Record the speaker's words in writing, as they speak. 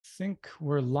think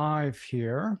we're live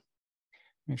here.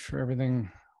 Make sure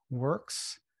everything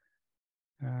works.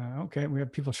 Okay, we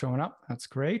have people showing up. That's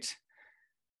great.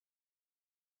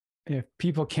 If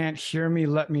people can't hear me,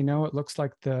 let me know. It looks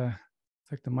like the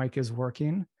mic is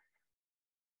working.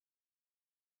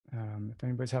 If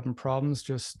anybody's having problems,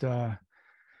 just there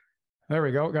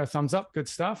we go. Got a thumbs up. Good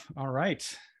stuff. All right.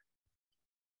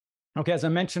 Okay, as I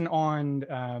mentioned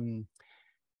on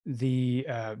the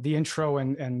intro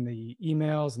and the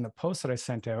emails and the posts that I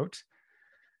sent out,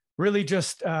 really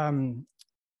just doing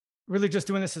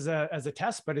this as a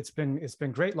test, but it's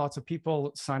been great. Lots of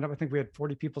people signed up. I think we had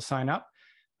 40 people sign up.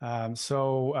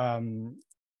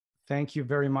 Thank you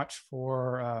very much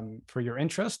for your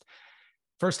interest.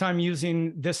 First time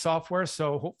using this software,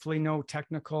 so hopefully no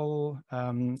technical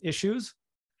issues,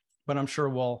 but I'm sure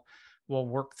we'll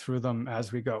work through them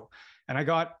as we go. And I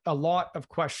got a lot of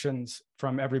questions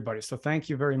from everybody, so thank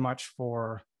you very much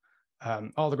for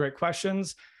all the great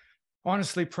questions.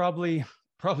 Honestly, probably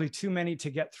too many to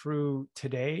get through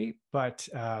today, but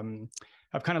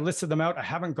I've kind of listed them out. I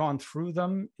haven't gone through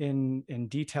them in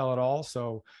detail at all,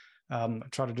 so I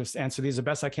try to just answer these the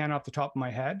best I can off the top of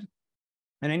my head.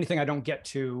 And anything I don't get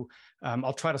to,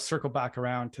 I'll try to circle back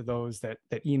around to those that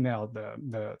emailed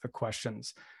the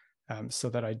questions so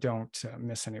that I don't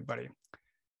miss anybody.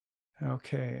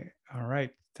 Okay, all right.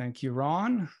 Thank you,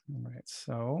 Ron. All right,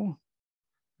 so,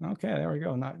 okay, there we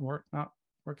go. Not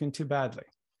working too badly.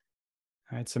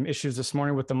 I had some issues this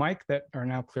morning with the mic that are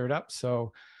now cleared up.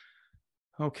 So,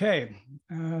 okay,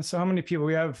 so how many people?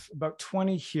 We have about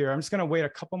 20 here. I'm just gonna wait a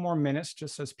couple more minutes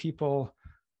just as people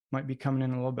might be coming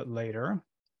in a little bit later.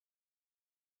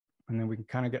 And then we can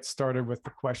kind of get started with the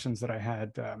questions that I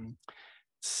had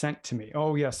sent to me.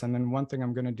 Oh, yes, and then one thing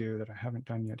I'm gonna do that I haven't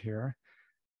done yet here,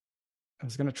 I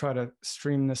was gonna try to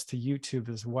stream this to YouTube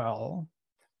as well.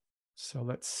 So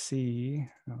let's see.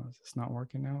 Oh, is this not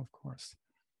working now? Of course.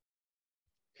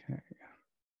 Okay.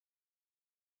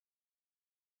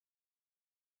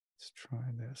 Let's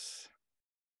try this.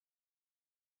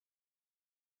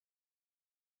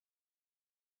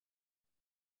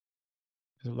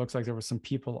 It looks like there were some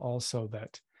people also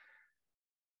that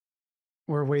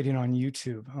were waiting on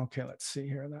YouTube. Okay, let's see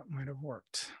here. That might have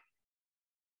worked.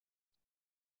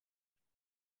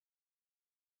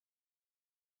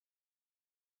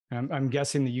 I'm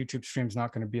guessing the YouTube stream is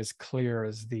not going to be as clear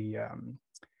as the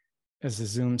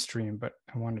Zoom stream, but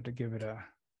I wanted to give it a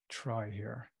try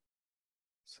here.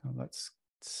 So let's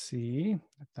see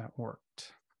if that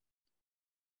worked.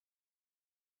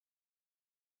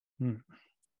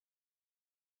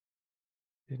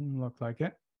 Didn't look like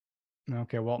it.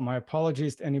 Okay, well, my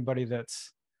apologies to anybody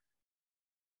that's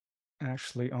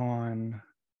actually on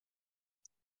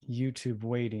YouTube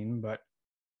waiting, but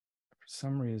for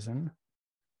some reason,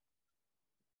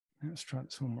 let's try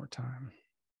this one more time.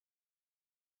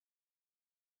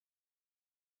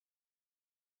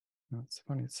 It's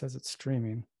funny, it says it's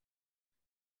streaming.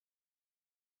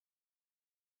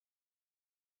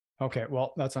 Okay,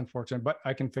 well, that's unfortunate, but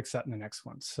I can fix that in the next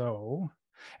one. So,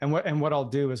 and what I'll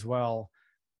do as well,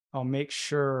 I'll make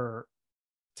sure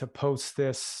to post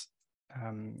this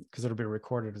because it'll be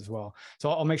recorded as well. So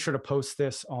I'll make sure to post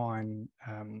this on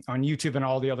YouTube and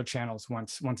all the other channels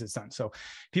once it's done, so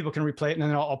people can replay it. And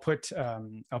then I'll put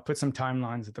some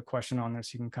timelines of the question on there,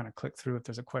 so you can kind of click through if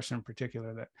there's a question in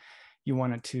particular that you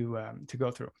wanted to go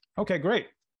through. Okay, great.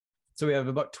 So we have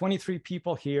about 23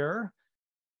 people here.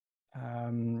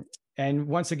 And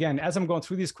once again, as I'm going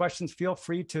through these questions, feel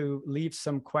free to leave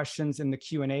some questions in the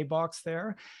Q&A box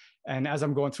there. And as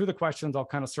I'm going through the questions, I'll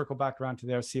kind of circle back around to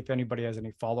there, see if anybody has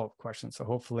any follow-up questions. So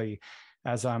hopefully,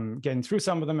 as I'm getting through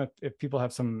some of them, if people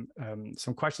have some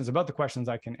questions about the questions,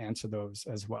 I can answer those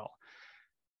as well.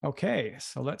 Okay,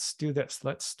 so let's do this.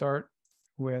 Let's start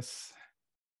with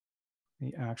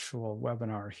the actual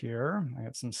webinar here. I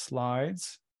have some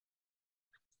slides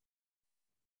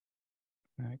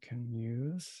I can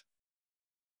use.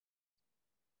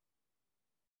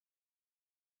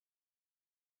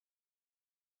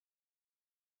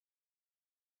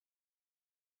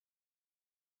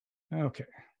 Okay,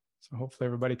 so hopefully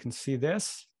everybody can see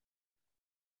this.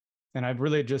 And I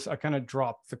kind of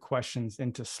dropped the questions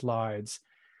into slides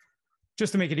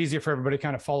just to make it easier for everybody to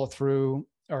kind of follow through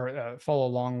or follow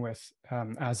along with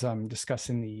as I'm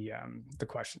discussing the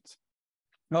questions.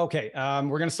 Okay,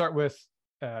 we're going to start with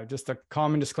just a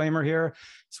common disclaimer here.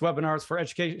 This webinar is for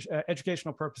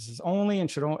educational purposes only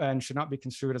and should not be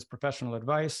construed as professional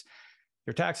advice.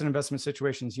 Your tax and investment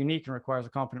situation is unique and requires a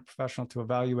competent professional to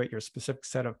evaluate your specific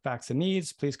set of facts and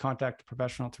needs. Please contact a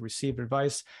professional to receive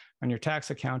advice on your tax,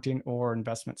 accounting, or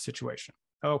investment situation.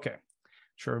 Okay,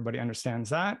 sure everybody understands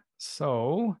that.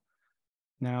 So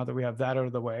Now that we have that out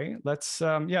of the way, let's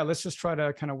just try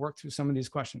to kind of work through some of these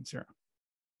questions here.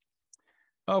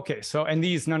 Okay, so, and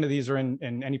none of these are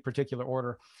in any particular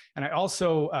order. And I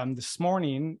also, this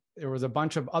morning, there was a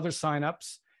bunch of other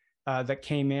signups that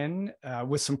came in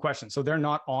with some questions. So they're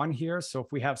not on here. So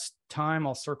if we have time,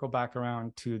 I'll circle back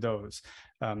around to those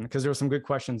because there were some good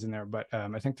questions in there, but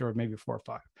I think there were maybe 4 or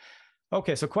 5.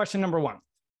 Okay, so question number 1.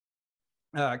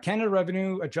 Canada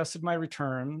Revenue adjusted my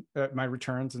returns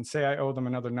and say I owe them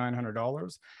another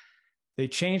 $900. They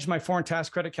changed my foreign tax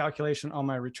credit calculation on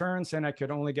my returns, saying I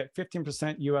could only get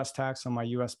 15% US tax on my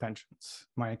US pensions.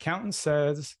 My accountant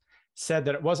said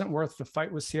that it wasn't worth the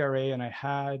fight with CRA, and I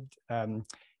had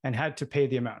to pay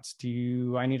the amounts.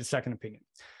 I need a second opinion?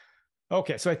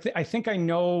 Okay, so I think I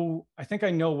know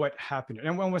what happened.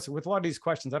 And with a lot of these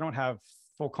questions, I don't have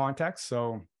full context,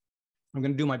 so I'm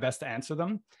going to do my best to answer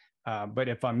them. But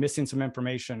if I'm missing some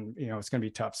information, it's going to be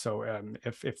tough. So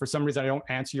if for some reason I don't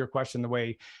answer your question the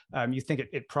way you think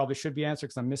it probably should be answered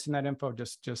because I'm missing that info,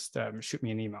 just shoot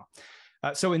me an email.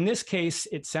 So in this case,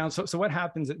 it sounds so what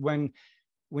happens when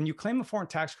you claim a foreign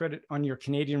tax credit on your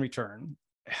Canadian return,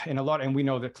 and we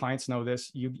know that clients know this,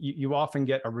 you often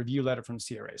get a review letter from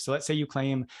CRA. So let's say you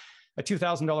claim a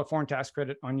 $2,000 foreign tax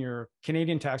credit on your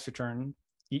Canadian tax return,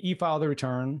 you e-file the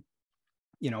return,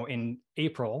 in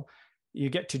April. You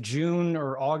get to June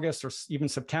or August or even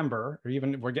September, or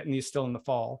even we're getting these still in the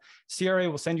fall, CRA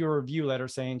will send you a review letter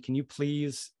saying, can you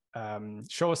please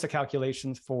show us the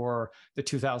calculations for the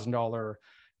 $2,000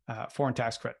 foreign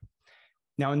tax credit.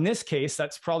 Now, in this case,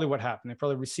 that's probably what happened. They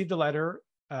probably received a letter.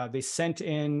 They sent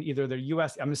in either their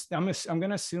US, I'm going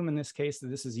to assume in this case that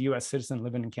this is a US citizen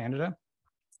living in Canada.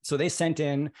 So they sent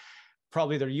in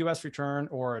probably their US return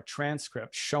or a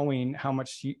transcript showing how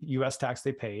much US tax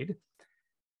they paid.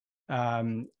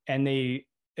 And they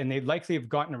likely have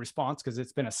gotten a response because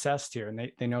it's been assessed here,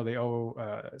 and they know they owe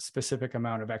a specific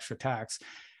amount of extra tax.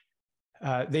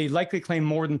 They likely claim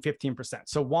more than 15%.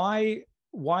 So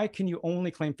why can you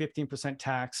only claim 15%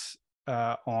 tax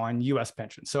on U.S.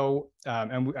 pension? So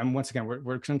and once again, we're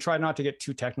going to try not to get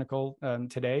too technical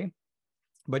today,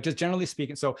 but just generally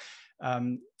speaking, so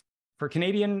for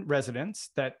Canadian residents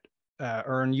that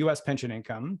earn U.S. pension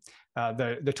income,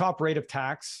 the top rate of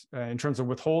tax in terms of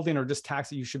withholding or just tax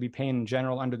that you should be paying in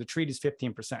general under the treaty is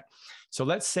 15%. So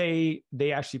let's say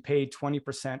they actually paid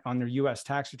 20% on their U.S.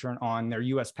 tax return on their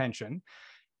U.S. pension.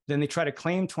 Then they try to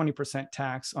claim 20%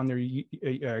 tax on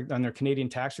their Canadian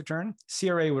tax return.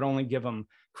 CRA would only give them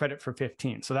credit for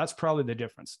 15%. So that's probably the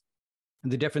difference.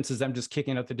 The difference is them just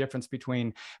kicking out the difference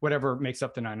between whatever makes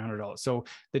up the $900. So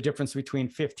the difference between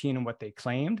 15 and what they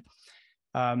claimed.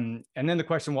 And then the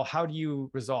question, well, how do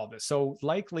you resolve this? So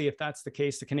likely, if that's the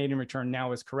case, the Canadian return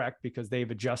now is correct because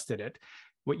they've adjusted it.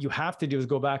 What you have to do is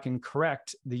go back and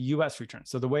correct the US return.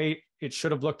 So the way it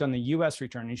should have looked on the US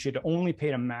return, you should have only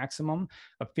paid a maximum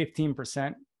of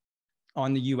 15%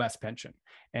 on the US pension.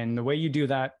 And the way you do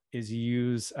that is you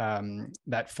use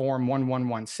that form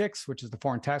 1116, which is the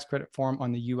foreign tax credit form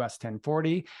on the US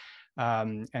 1040.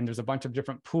 And there's a bunch of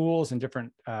different pools and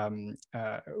different,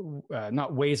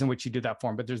 not ways in which you do that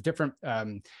form, but there's different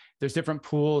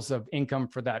pools of income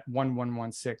for that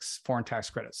 1116 foreign tax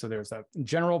credit. So there's a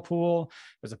general pool,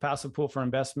 there's a passive pool for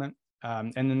investment,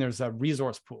 and then there's a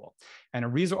resource pool. And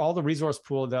all the resource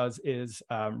pool does is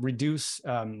reduce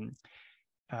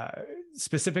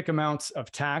specific amounts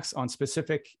of tax on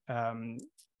specific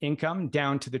income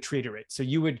down to the treaty rate. So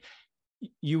you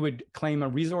would claim a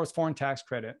resource foreign tax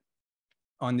credit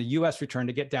on the US return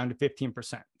to get down to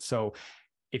 15%. So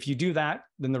if you do that,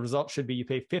 then the result should be you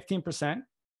pay 15%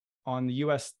 on the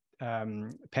US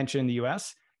pension in the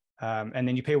US, and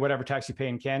then you pay whatever tax you pay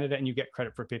in Canada and you get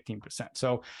credit for 15%.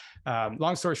 So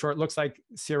long story short, it looks like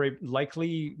CRA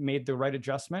likely made the right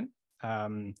adjustment.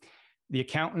 The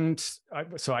accountant,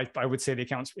 so I would say the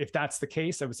accountants, if that's the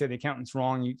case, I would say the accountant's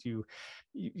wrong.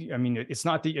 I mean, it's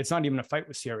not even a fight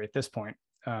with CRA at this point.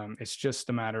 It's just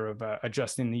a matter of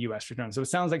adjusting the US return. So it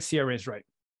sounds like CRA is right.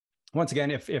 Once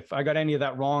again, if I got any of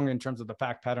that wrong in terms of the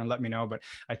fact pattern, let me know, but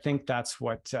I think that's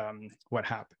what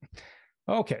happened.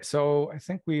 Okay, so I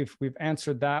think we've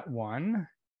answered that one.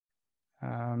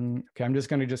 Okay, I'm just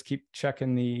going to keep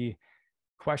checking the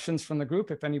questions from the group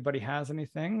if anybody has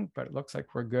anything, but it looks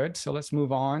like we're good. So let's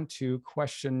move on to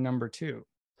question number 2.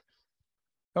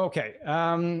 Okay,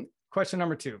 question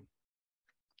number 2.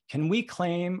 Can we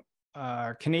claim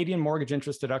Canadian mortgage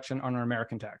interest deduction on our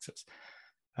American taxes?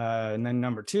 And then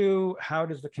number 2, how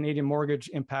does the Canadian mortgage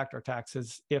impact our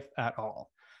taxes, if at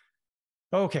all?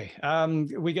 Okay,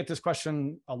 we get this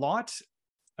question a lot.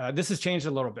 This has changed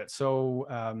a little bit. So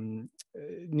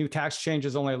new tax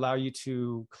changes only allow you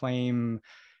to claim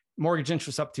mortgage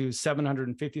interest up to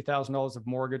 $750,000 of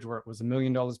mortgage, where it was $1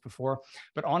 million before.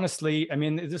 But honestly, I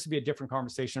mean, this would be a different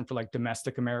conversation for like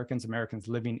domestic Americans, Americans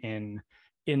living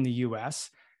in the US.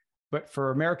 But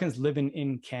for Americans living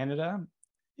in Canada,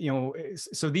 you know,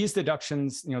 so these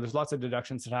deductions, you know, there's lots of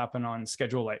deductions that happen on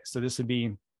Schedule A. So this would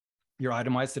be your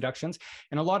itemized deductions.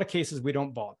 In a lot of cases, we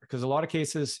don't bother, because a lot of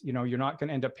cases, you know, you're not going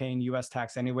to end up paying US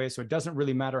tax anyway. So it doesn't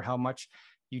really matter how much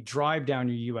you drive down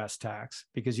your US tax,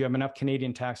 because you have enough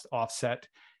Canadian tax to offset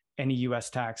any US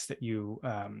tax that you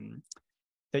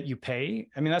pay.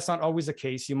 I mean, that's not always the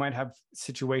case. You might have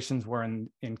situations where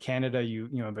in Canada, you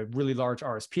have a really large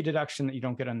RSP deduction that you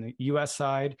don't get on the US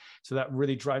side. So that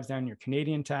really drives down your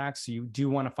Canadian tax. So you do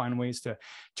want to find ways to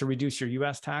reduce your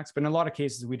US tax. But in a lot of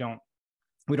cases, we don't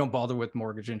bother with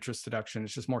mortgage interest deduction.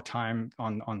 It's just more time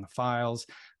on the files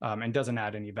and doesn't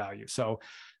add any value. So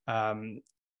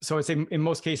I'd say in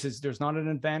most cases, there's not an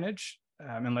advantage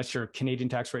unless your Canadian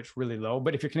tax rate's really low.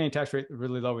 But if your Canadian tax rate is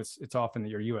really low, it's often that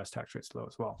your US tax rate's low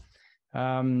as well.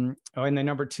 And then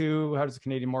number two, how does the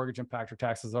Canadian mortgage impact your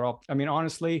taxes at all? I mean,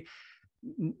 honestly,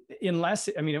 unless,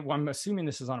 I mean, I'm assuming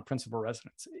this is on a principal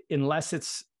residence, unless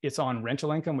it's on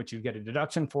rental income, which you get a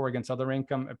deduction for against other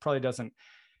income, it probably doesn't.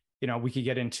 You know, we could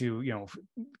get into, you know,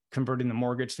 converting the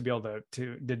mortgage to be able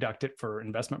to deduct it for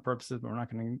investment purposes, but we're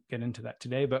not going to get into that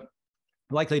today, but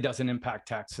likely doesn't impact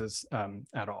taxes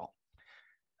at all.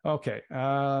 Okay,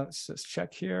 let's just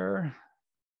check here.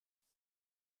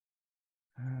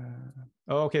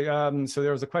 Okay, so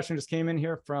there was a question just came in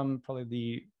here from probably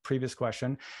the previous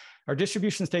question. Are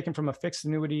distributions taken from a fixed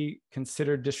annuity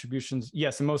considered distributions?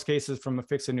 Yes, in most cases from a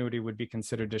fixed annuity would be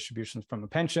considered distributions from a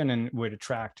pension and would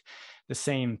attract the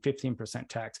same 15%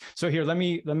 tax. So here, let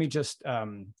me just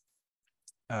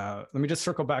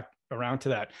circle back around to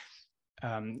that.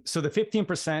 So the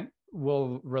 15%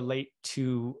 will relate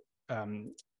to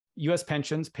US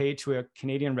pensions paid to a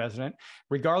Canadian resident,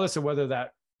 regardless of whether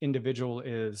that individual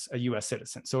is a US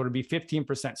citizen. So it'll be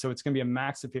 15%. So it's going to be a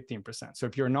max of 15%. So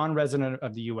if you're a non-resident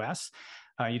of the US,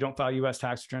 you don't file US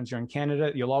tax returns, you're in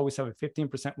Canada, you'll always have a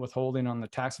 15% withholding on the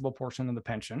taxable portion of the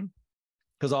pension,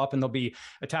 because often there'll be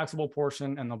a taxable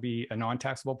portion and there'll be a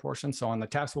non-taxable portion. So on the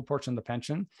taxable portion of the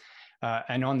pension,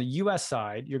 and on the US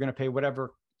side, you're going to pay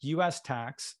whatever US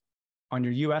tax on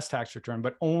your US tax return,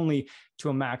 but only to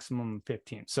a maximum of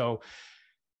 15. So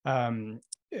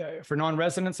for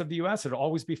non-residents of the US, it'll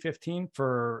always be 15.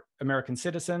 For American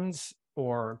citizens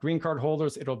or green card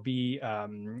holders, it'll be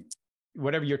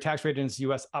whatever your tax rate is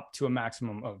US up to a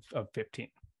maximum of 15.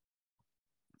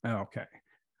 Okay,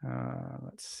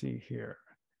 let's see here.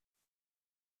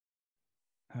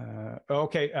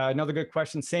 Okay, another good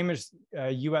question. Same as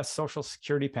US Social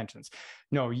Security pensions.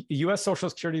 No, US Social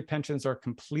Security pensions are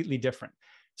completely different.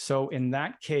 So in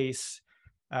that case,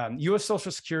 US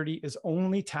Social Security is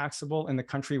only taxable in the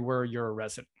country where you're a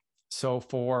resident. So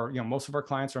for, most of our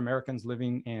clients are Americans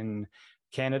living in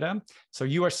Canada. So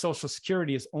US Social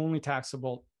Security is only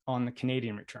taxable on the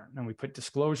Canadian return. And we put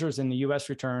disclosures in the US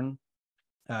return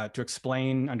to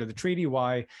explain under the treaty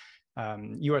why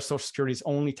US Social Security is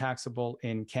only taxable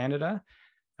in Canada.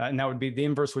 And that would be, the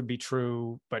inverse would be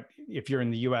true. But if you're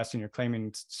in the US and you're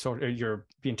claiming, you're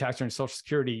being taxed on Social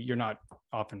Security, you're not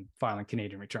often filing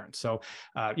Canadian returns. So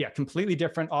yeah, completely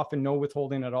different, often no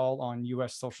withholding at all on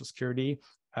US Social Security.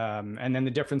 And then the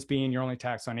difference being you're only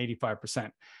taxed on 85%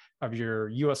 of your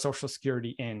US Social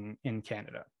Security in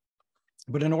Canada.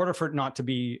 But in order for it not to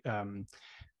be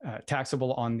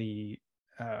taxable on the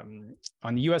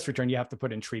US return, you have to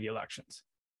put in treaty elections.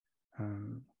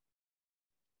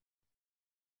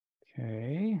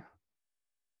 Okay.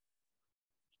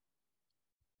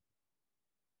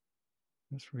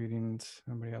 Just reading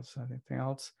somebody else, anything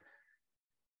else?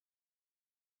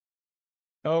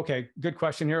 Okay, good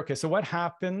question here. Okay, so what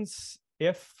happens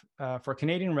if, for a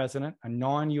Canadian resident, a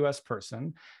non-US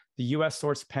person, the US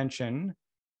source pension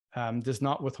does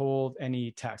not withhold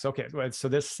any tax? Okay, so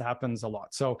this happens a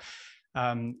lot. So,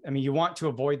 I mean, you want to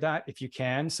avoid that if you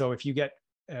can. So if you're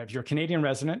a Canadian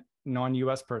resident,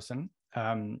 non-US person,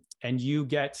 and you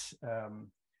get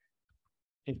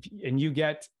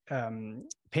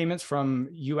payments from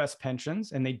US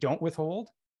pensions and they don't withhold,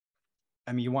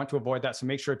 I mean, you want to avoid that. So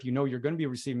make sure if you know you're going to be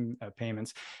receiving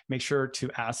payments, make sure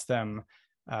to ask them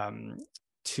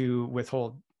to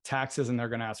withhold taxes, and they're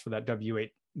going to ask for that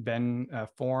W-8 Ben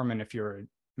form. And if you're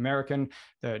American,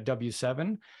 the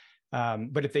W-7.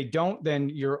 But if they don't, then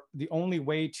you're the only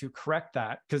way to correct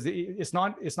that, because it's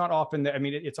not often that, I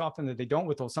mean, it's often that they don't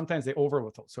withhold. Sometimes they over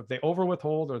withhold. So if they over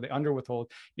withhold or they under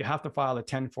withhold, you have to file a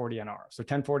 1040 NR. So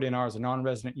 1040 NR is a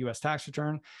non-resident US tax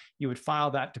return. You would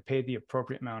file that to pay the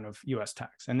appropriate amount of US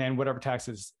tax. And then whatever tax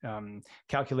is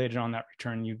calculated on that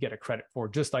return, you get a credit for,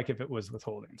 just like if it was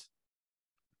withholdings.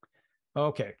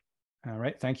 Okay. All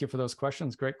right. Thank you for those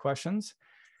questions. Great questions.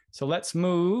 So let's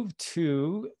move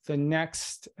to the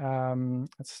next,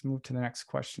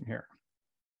 question here.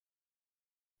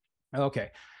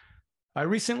 Okay. I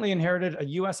recently inherited a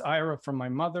US IRA from my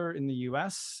mother in the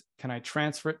US. Can I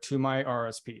transfer it to my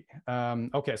RSP?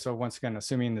 Okay, so once again,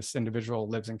 assuming this individual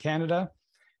lives in Canada.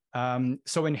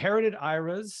 So inherited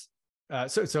IRAs,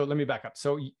 so let me back up.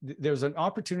 So there's an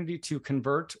opportunity to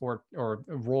convert or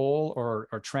roll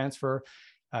or transfer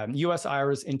US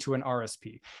IRAs into an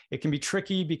RSP. It can be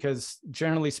tricky because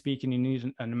generally speaking, you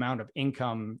need an amount of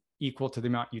income equal to the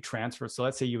amount you transfer. So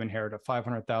let's say you inherit a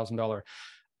 $500,000,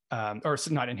 or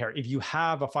not inherit, if you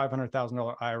have a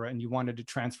 $500,000 IRA and you wanted to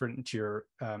transfer it into your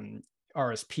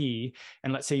RSP,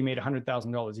 and let's say you made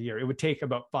 $100,000 a year, it would take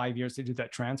about 5 years to do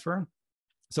that transfer.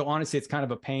 So honestly, it's kind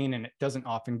of a pain, and it doesn't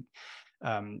often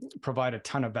provide a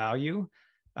ton of value.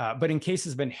 But in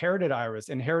cases of inherited IRAs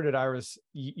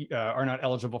are not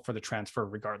eligible for the transfer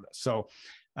regardless. So,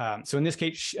 so in this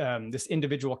case, this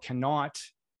individual cannot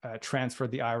transfer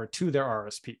the IRA to their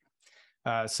RSP.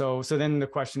 So then the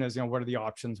question is, what are the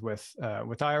options with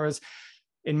IRAs?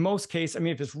 In most cases, I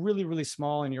mean, if it's really, really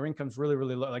small and your income's really,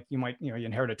 really low, like you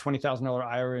inherit a $20,000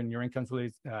 IRA and your income's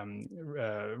really,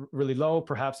 really low,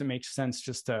 perhaps it makes sense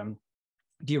just to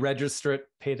deregister it,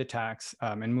 pay the tax,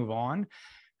 and move on.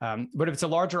 But if it's a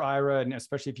larger IRA, and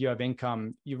especially if you have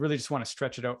income, you really just want to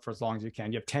stretch it out for as long as you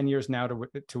can. You have 10 years now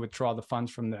to withdraw the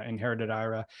funds from the inherited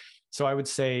IRA. So I would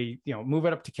say, move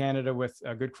it up to Canada with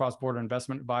a good cross-border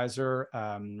investment advisor,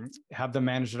 have them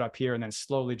manage it up here, and then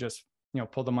slowly just,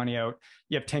 pull the money out.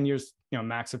 You have 10 years,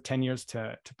 max of 10 years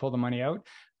to pull the money out.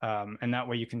 And that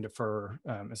way you can defer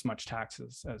as much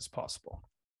taxes as possible.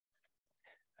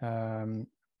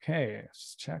 Okay,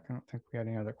 let's check. I don't think we had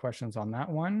any other questions on that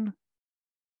one.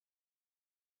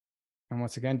 And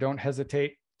once again, don't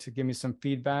hesitate to give me some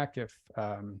feedback if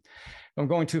I'm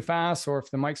going too fast, or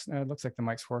if the mic's, it looks like the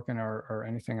mic's working, or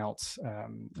anything else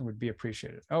would be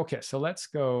appreciated. Okay, so let's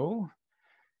go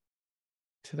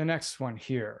to the next one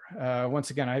here.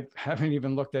 Once again, I haven't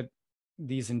even looked at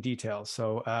these in detail.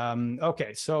 So,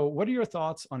 okay, so what are your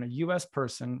thoughts on a US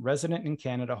person resident in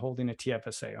Canada holding a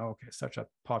TFSA? Okay, such a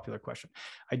popular question.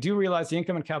 I do realize the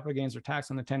income and capital gains are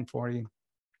taxed on the 1040.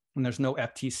 And there's no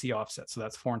FTC offset, so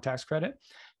that's foreign tax credit.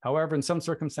 However, in some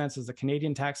circumstances, the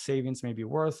Canadian tax savings may be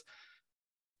worth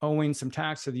owing some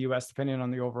tax to the US, depending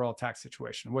on the overall tax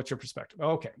situation. What's your perspective?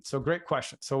 Okay, so great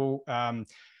question. So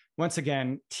once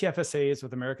again, TFSAs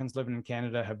with Americans living in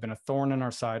Canada have been a thorn in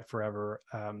our side forever.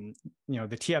 The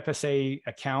TFSA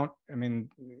account, I mean,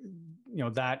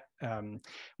 that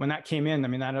when that came in, I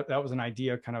mean, that was an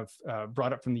idea kind of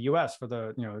brought up from the US for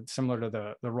the, similar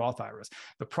to the Roth IRAs.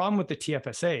 The problem with the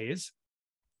TFSAs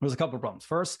was a couple of problems.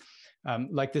 First,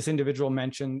 like this individual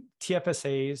mentioned,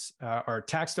 TFSAs are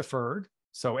tax deferred.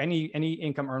 So any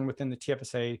income earned within the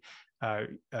TFSA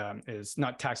is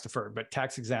not tax deferred, but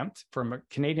tax exempt from a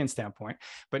Canadian standpoint,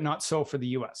 but not so for the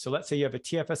US. So let's say you have a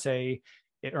TFSA,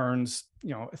 it earns,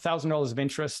 $1,000 of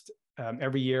interest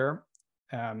every year,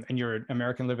 and you're an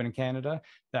American living in Canada.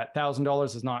 That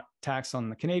 $1,000 is not taxed on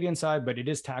the Canadian side, but it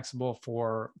is taxable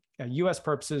for US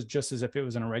purposes, just as if it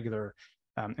was in a regular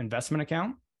investment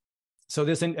account. So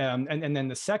this, and then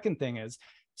the second thing is,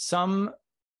 some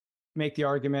make the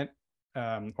argument,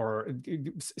 or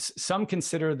some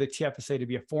consider the TFSA to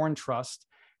be a foreign trust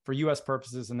for US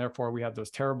purposes, and therefore we have those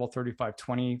terrible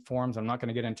 3520 forms. I'm not going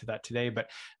to get into that today, but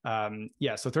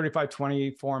yeah, so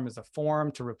 3520 form is a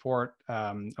form to report,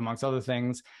 amongst other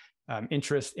things,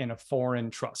 interest in a foreign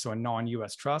trust, so a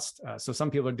non-US trust. So some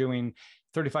people are doing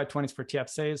 3520s for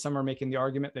TFSAs. Some are making the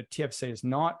argument that TFSA is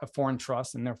not a foreign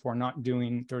trust and therefore not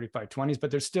doing 3520s,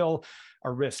 but there's still a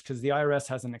risk because the IRS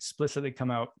hasn't explicitly come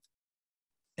out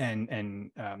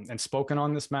and spoken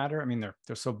on this matter. I mean,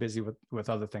 they're so busy with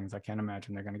other things. I can't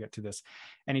imagine they're going to get to this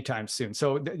anytime soon.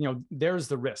 So, there's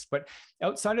the risk. But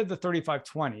outside of the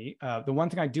 3520, the one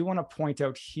thing I do want to point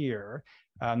out here,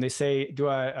 they say,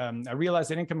 I realize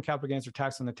that income capital gains are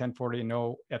taxed on the 1040 and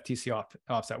no FTC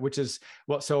offset, which is,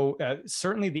 well, so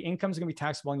certainly the income is going to be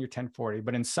taxable on your 1040,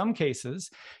 but in some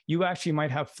cases, you actually might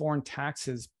have foreign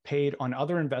taxes paid on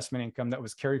other investment income that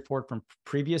was carried forward from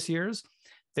previous years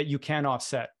that you can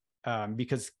offset,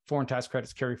 because foreign tax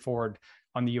credits carry forward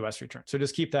on the US return. So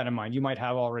just keep that in mind. You might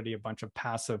have already a bunch of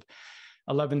passive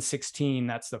 1116,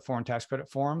 that's the foreign tax credit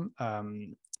form,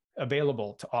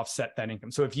 available to offset that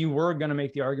income. So if you were going to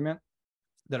make the argument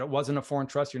that it wasn't a foreign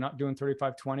trust, you're not doing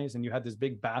 3520s, and you had this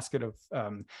big basket of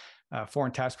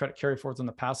foreign tax credit carry forwards on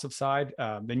the passive side,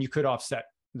 then you could offset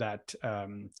that,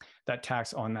 that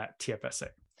tax on that TFSA.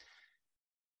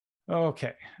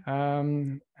 Okay, I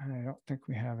don't think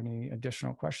we have any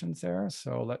additional questions there,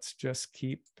 so let's just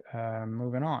keep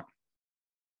moving on.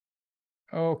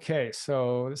 Okay,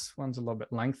 so this one's a little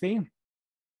bit lengthy.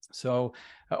 So,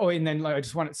 oh, and then I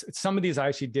just wanted, some of these I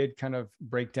actually did kind of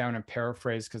break down and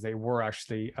paraphrase because they were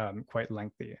actually quite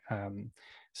lengthy.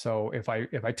 So if I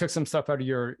took some stuff out of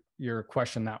your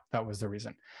question, that was the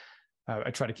reason.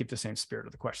 I try to keep the same spirit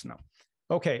of the question though.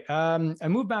 Okay, I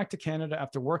moved back to Canada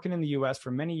after working in the US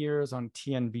for many years on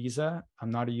TN visa. I'm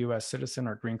not a US citizen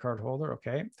or green card holder,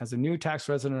 okay? As a new tax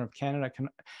resident of Canada,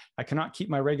 I cannot keep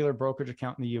my regular brokerage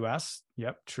account in the US.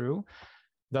 Yep, true.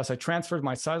 Thus, I transferred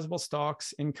my sizable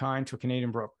stocks in kind to a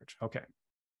Canadian brokerage. Okay.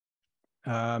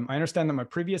 I understand that my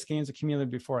previous gains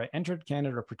accumulated before I entered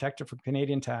Canada are protected from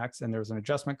Canadian tax, and there's an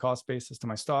adjustment cost basis to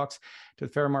my stocks to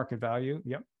the fair market value.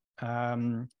 Yep.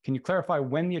 Can you clarify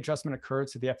when the adjustment occurred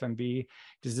to the FMV?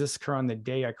 Does this occur on the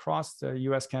day I crossed the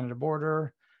US-Canada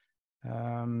border,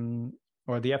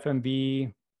 or the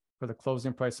FMV for the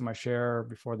closing price of my share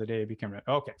before the day it became rent?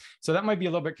 Okay, so that might be a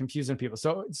little bit confusing people.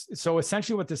 So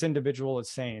essentially what this individual is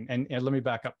saying, and let me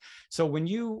back up. So when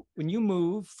you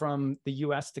move from the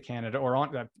US to Canada,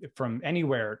 or from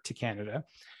anywhere to Canada,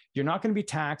 you're not going to be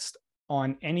taxed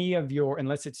on any of your,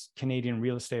 unless it's Canadian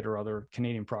real estate or other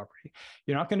Canadian property,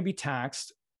 you're not going to be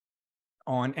taxed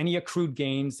on any accrued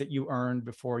gains that you earned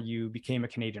before you became a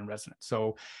Canadian resident.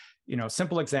 So, you know,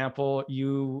 simple example,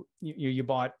 you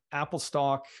bought Apple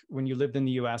stock when you lived in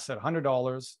the US at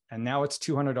 $100, and now it's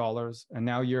 $200, and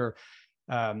now you're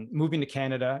moving to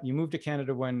Canada. You moved to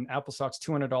Canada when Apple stock's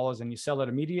 $200 and you sell it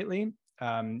immediately.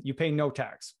 You pay no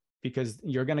tax because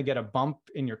you're going to get a bump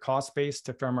in your cost base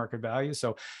to fair market value.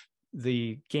 So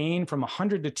the gain from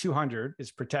 100 to 200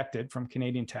 is protected from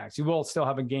Canadian tax. You will still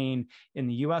have a gain in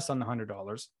the US on the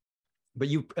 $100, but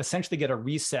you essentially get a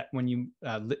reset when you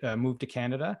move to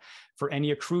Canada for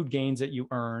any accrued gains that you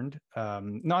earned,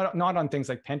 not on things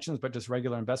like pensions, but just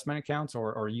regular investment accounts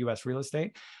or US real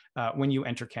estate when you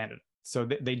enter Canada. So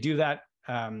they do that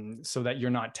so that you're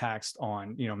not taxed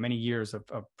on, you know, many years of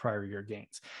prior year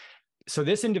gains. So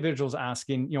this individual is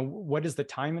asking, you know, what is the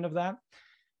timing of that?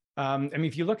 I mean,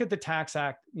 if you look at the Tax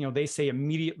Act, you know, they say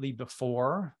immediately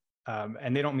before,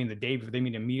 and they don't mean the day before, they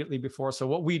mean immediately before. So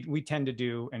what we tend to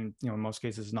do, and, you know, in most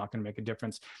cases, it's not going to make a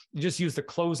difference. You just use the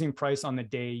closing price on the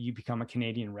day you become a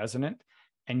Canadian resident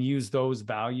and use those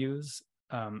values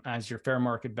as your fair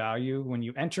market value when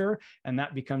you enter, and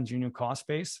that becomes your new cost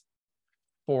base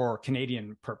for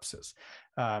Canadian purposes,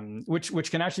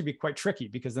 which can actually be quite tricky,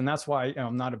 because then that's why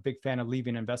I'm not a big fan of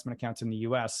leaving investment accounts in the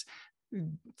US.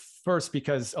 First,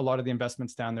 because a lot of the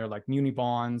investments down there, like muni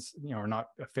bonds, you know, are not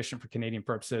efficient for Canadian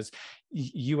purposes.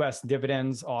 US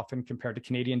dividends, often compared to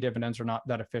Canadian dividends, are not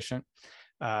that efficient.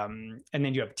 And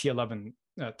then you have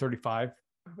T1135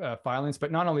 filings.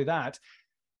 But not only that,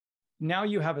 now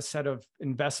you have a set of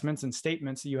investments and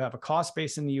statements that you have a cost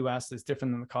base in the US that's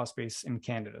different than the cost base in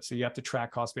Canada. So you have to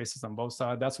track cost bases on both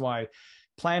sides. That's why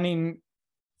planning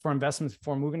for investments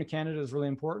before moving to Canada is really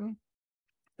important.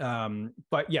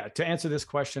 But yeah, to answer this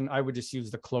question, I would just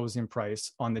use the closing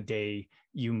price on the day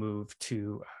you move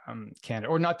to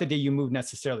Canada, or not the day you move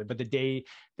necessarily, but the day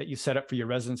that you set up for your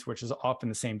residence, which is often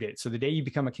the same date. So the day you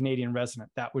become a Canadian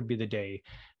resident, that would be the day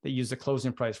that you use the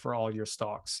closing price for all your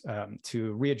stocks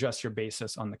to readjust your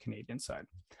basis on the Canadian side.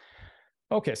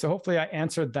 Okay, so hopefully I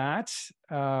answered that.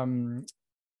 Let's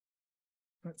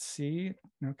see.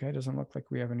 Okay, doesn't look like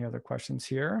we have any other questions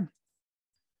here.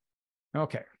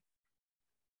 Okay.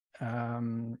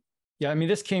 Yeah, I mean,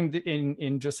 this came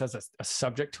in just as a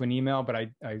subject to an email, but I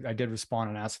did respond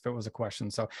and ask if it was a question.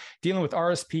 So dealing with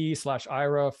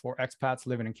RSP/IRA for expats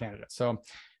living in Canada. So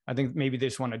I think maybe they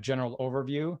just want a general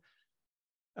overview.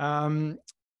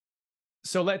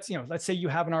 So let's say you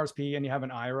have an RSP and you have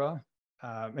an IRA.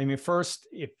 I mean, first,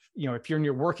 if you're in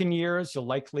your working years, you'll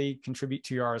likely contribute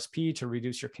to your RSP to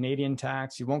reduce your Canadian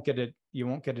tax. You won't get a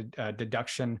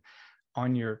deduction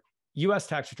on your US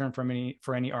tax return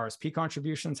for any RSP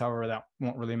contributions. However, that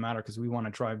won't really matter because we want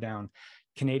to drive down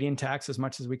Canadian tax as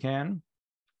much as we can.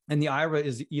 And the IRA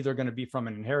is either going to be from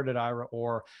an inherited IRA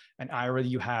or an IRA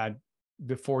you had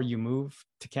before you moved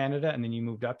to Canada and then you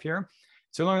moved up here.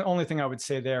 So the only thing I would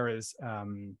say there is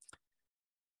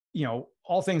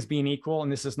all things being equal,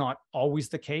 and this is not always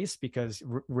the case because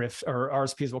RIF or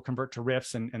RSPs will convert to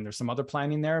RIFs, and there's some other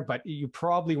planning there, but you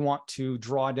probably want to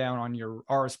draw down on your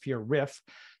RSP or RIF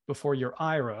before your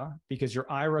IRA, because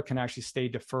your IRA can actually stay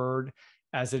deferred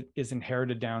as it is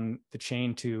inherited down the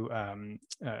chain to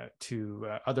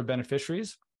other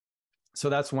beneficiaries. So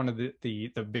that's one of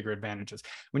the bigger advantages.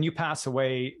 When you pass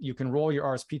away, you can roll your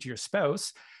RSP to your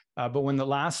spouse, but when the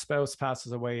last spouse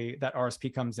passes away, that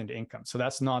RSP comes into income. So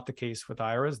that's not the case with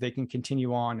IRAs. They can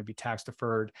continue on and be tax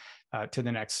deferred to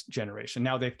the next generation.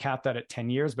 Now they've capped that at 10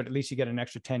 years, but at least you get an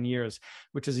extra 10 years,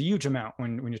 which is a huge amount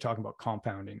when you're talking about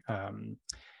compounding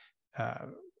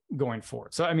going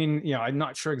forward. So, I mean, I'm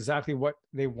not sure exactly what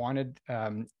they wanted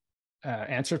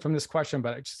answered from this question,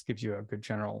 but it just gives you a good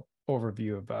general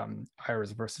overview of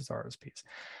IRAs versus RSPs.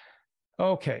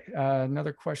 Okay,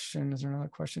 another question. Is there another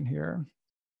question here?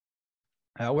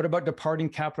 What about departing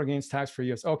capital gains tax for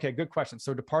US? Okay, good question.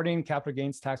 So departing capital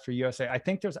gains tax for USA. I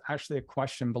think there's actually a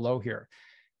question below here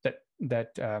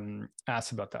that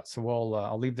asks about that. So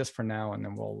I'll leave this for now, and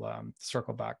then we'll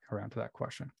circle back around to that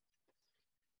question.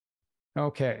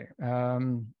 Okay.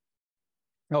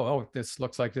 This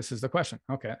looks like this is the question.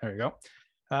 Okay, there you go.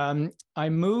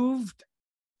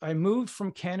 I moved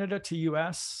from Canada to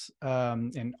US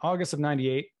in August of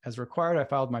 '98. As required, I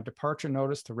filed my departure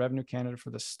notice to Revenue Canada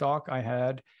for the stock I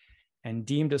had and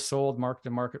deemed as sold, market to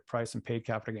market price, and paid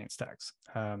capital gains tax.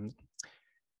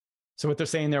 So what they're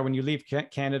saying there, when you leave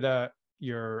Canada,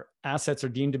 your assets are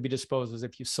deemed to be disposed as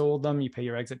if you sold them, you pay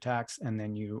your exit tax, and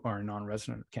then you are a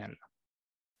non-resident of Canada.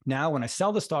 Now, when I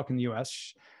sell the stock in the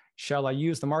US, shall I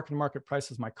use the market to market price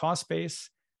as my cost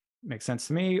base? Makes sense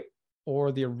to me.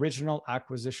 Or the original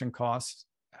acquisition costs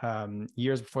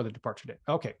years before the departure date?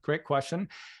 Okay, great question.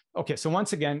 Okay, so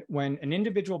once again, when an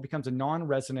individual becomes a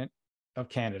non-resident of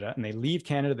Canada and they leave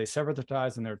Canada, they sever their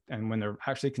ties, and when they're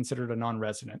actually considered a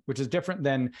non-resident, which is different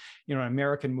than an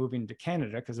American moving to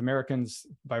Canada, because Americans,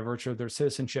 by virtue of their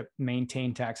citizenship,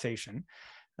 maintain taxation.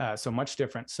 So much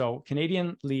different. So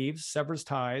Canadian leaves, severs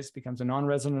ties, becomes a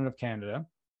non-resident of Canada.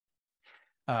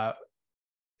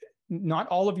 Not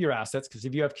all of your assets, because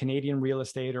if you have Canadian real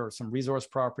estate or some resource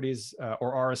properties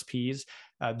or RSPs,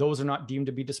 those are not deemed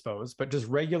to be disposed, but just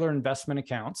regular investment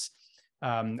accounts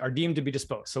are deemed to be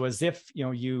disposed. So as if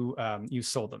you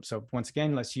sold them. So once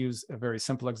again, let's use a very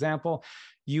simple example.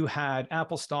 You had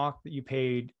Apple stock that you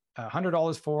paid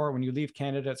 $100 for. When you leave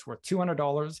Canada, it's worth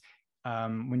 $200.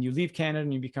 When you leave Canada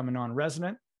and you become a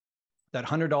non-resident, that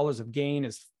 $100 of gain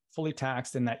is fully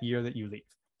taxed in that year that you leave.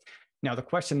 Now, the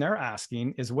question they're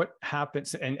asking is what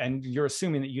happens, and you're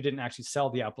assuming that you didn't actually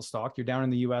sell the Apple stock. You're down in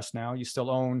the US now. You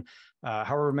still own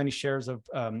however many shares of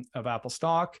Apple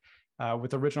stock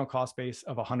with original cost base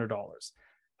of $100.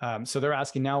 So they're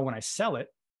asking now, when I sell it,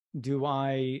 do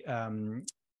I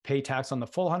pay tax on the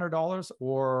full $100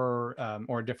 or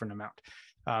a different amount?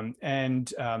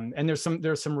 And there's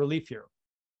some relief here.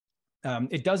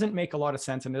 It doesn't make a lot of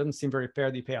sense, and it doesn't seem very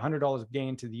fair that you pay $100 of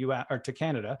gain to the US or to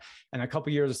Canada, and a couple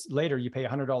of years later you pay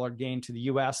 $100 gain to the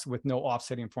US with no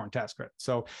offsetting foreign tax credit.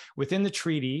 So within the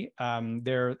treaty, and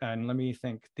let me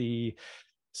think,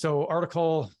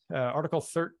 Article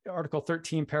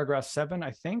 13, paragraph 7, I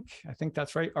think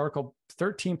that's right. Article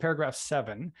 13, paragraph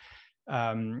 7.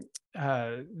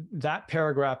 That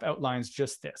paragraph outlines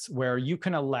just this, where you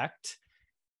can elect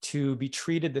to be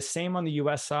treated the same on the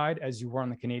US side as you were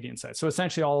on the Canadian side. So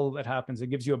essentially all that happens,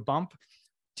 it gives you a bump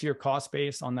to your cost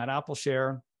base on that Apple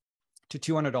share to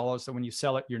 $200. So when you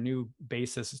sell it, your new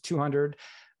basis is $200.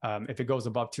 If it goes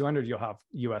above $200, you'll have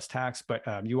US tax, but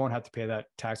you won't have to pay that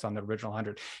tax on the original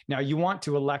 $100. Now you want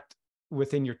to elect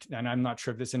within your, and I'm not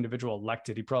sure if this individual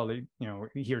elected, he probably,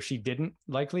 he or she didn't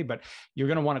likely, but you're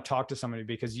going to want to talk to somebody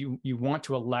because you want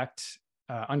to elect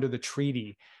under the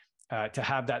treaty to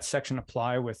have that section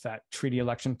apply with that treaty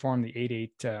election form, the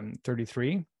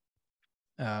 8833.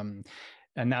 And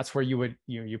that's where you would,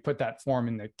 you put that form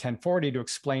in the 1040 to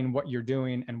explain what you're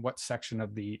doing and what section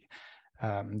of the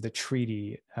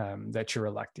treaty that you're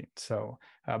electing. So,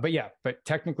 but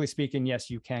technically speaking, yes,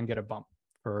 you can get a bump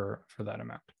for that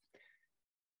amount.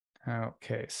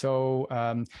 Okay, so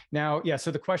now, so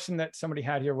the question that somebody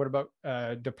had here, what about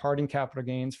departing capital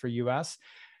gains for US?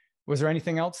 Was there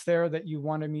anything else there that you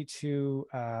wanted me to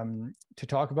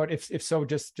talk about? If so,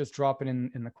 just drop it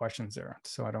in the questions there.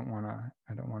 So I don't want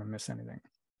to miss anything.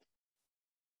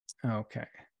 Okay.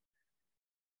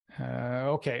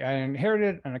 Okay, I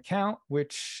inherited an account,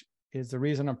 which is the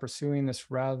reason I'm pursuing this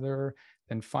rather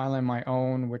than filing my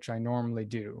own, which I normally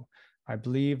do. I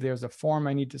believe there's a form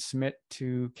I need to submit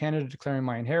to Canada declaring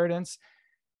my inheritance,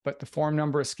 but the form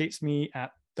number escapes me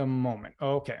at the moment.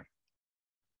 Okay.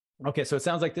 Okay, so it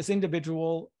sounds like this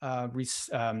individual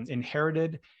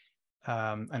inherited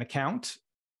an account,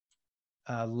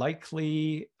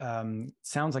 likely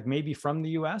sounds like maybe from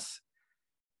the US.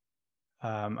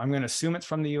 I'm going to assume it's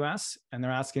from the US, and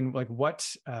they're asking like what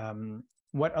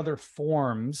other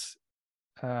forms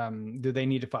do they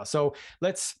need to file? So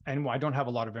and I don't have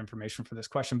a lot of information for this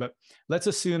question, but let's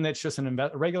assume that it's just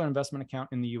a regular investment account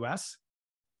in the US.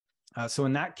 So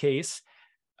in that case,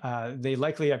 they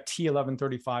likely have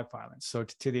T1135 filings. So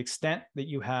to the extent that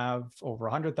you have over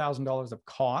 $100,000 of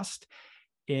cost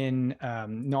in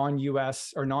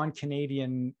non-US or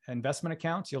non-Canadian investment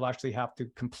accounts, you'll actually have to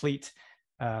complete,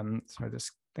 sorry,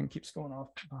 this thing keeps going off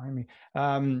behind me.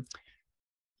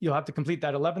 You'll have to complete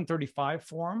that 1135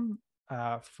 form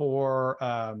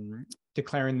for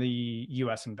declaring the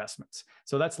US investments.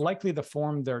 So that's likely the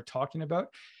form they're talking about.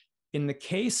 In the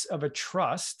case of a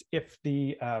trust, if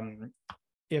the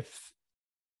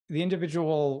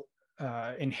individual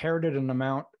inherited an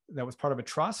amount that was part of a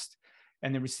trust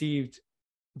and they received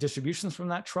distributions from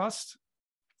that trust,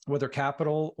 whether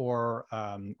capital or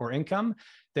income,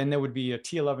 then there would be a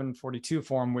T1142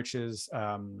 form, which is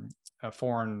a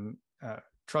foreign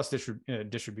trust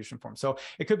distribution form. So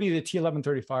it could be the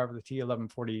T1135 or the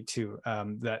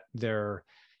T1142 that they're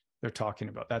talking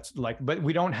about. That's like, but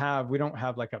we don't have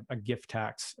like a gift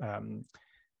tax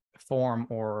form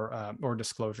or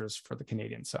disclosures for the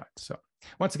Canadian side. So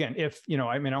once again, if I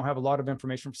don't have a lot of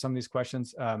information for some of these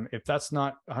questions. If that's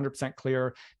not 100%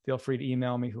 clear, feel free to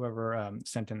email me, whoever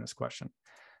sent in this question.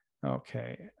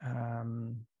 Okay.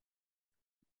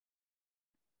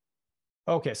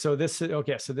 Okay, so this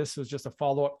was just a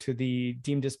follow-up to the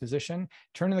deemed disposition.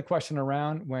 Turning the question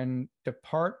around, when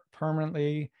depart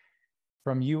permanently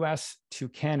from US to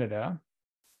Canada,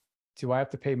 do I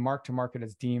have to pay mark to market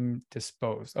as deemed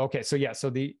disposed? Okay, so yeah,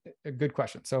 so a good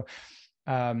question. So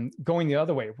going the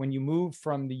other way, when you move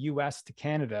from the US to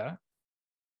Canada,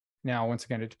 now, once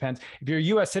again, it depends. If you're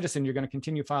a US citizen, you're going to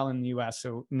continue filing in the US.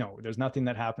 So no, there's nothing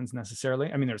that happens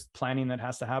necessarily. I mean, there's planning that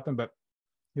has to happen, but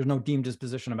there's no deemed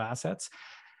disposition of assets.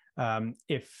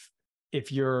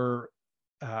 If you're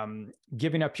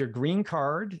giving up your green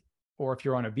card, or if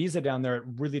you're on a visa down there, it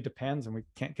really depends, and we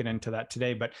can't get into that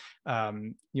today. But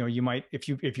you might, if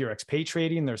you're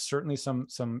expatriating, there's certainly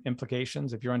some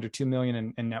implications. If you're under 2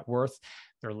 million in net worth,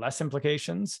 there are less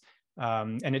implications,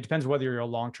 and it depends whether you're a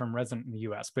long-term resident in the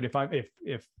U.S. But if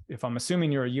I'm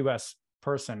assuming you're a U.S.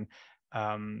 person,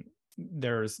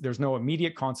 there's no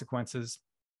immediate consequences,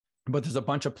 but there's a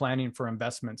bunch of planning for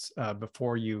investments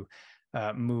before you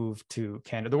move to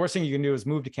Canada. The worst thing you can do is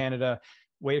move to Canada,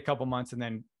 wait a couple months, and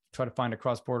then try to find a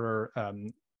cross-border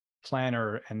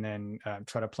planner, and then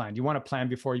try to plan. You want to plan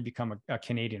before you become a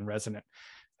Canadian resident,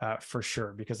 for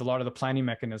sure, because a lot of the planning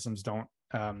mechanisms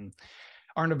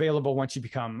aren't available once you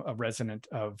become a resident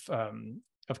of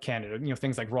Canada.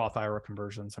 Things like Roth IRA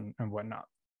conversions and whatnot.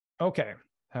 Okay.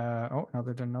 Oh, now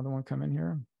there's another one come in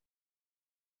here.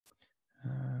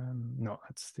 No,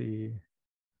 that's the.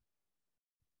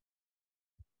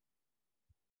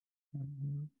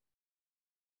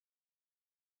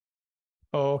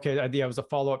 Oh, okay. Yeah, it was a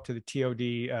follow-up to the TOD.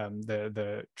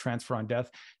 The transfer on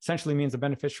death essentially means the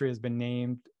beneficiary has been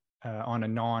named on a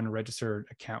non-registered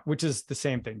account, which is the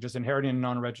same thing. Just inheriting a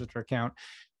non-registered account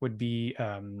would be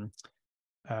the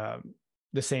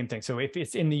same thing. So if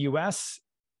it's in the US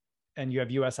and you have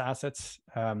US assets,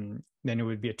 then it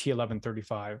would be a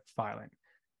T1135 filing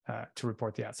to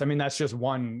report the assets. I mean, that's just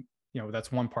one,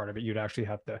 that's one part of it. You'd actually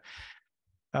have to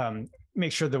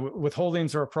make sure the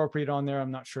withholdings are appropriate on there.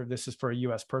 I'm not sure if this is for a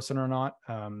US person or not.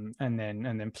 And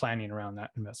then planning around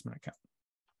that investment account.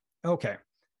 Okay.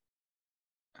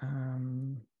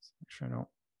 Make sure I don't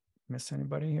miss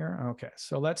anybody here. Okay,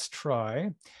 so let's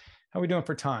try. How are we doing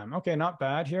for time? Okay, not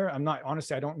bad here.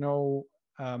 Honestly, I don't know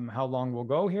how long we'll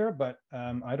go here, but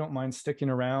I don't mind sticking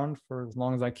around for as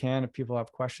long as I can if people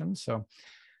have questions. So,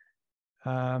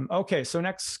 okay, so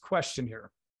next question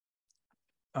here.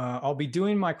 I'll be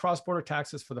doing my cross-border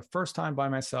taxes for the first time by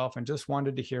myself and just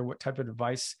wanted to hear what type of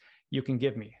advice you can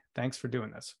give me. Thanks for doing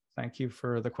this. Thank you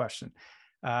for the question.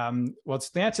 Well,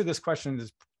 the answer to this question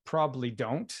is probably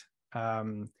don't.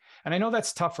 And I know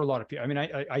that's tough for a lot of people. I mean,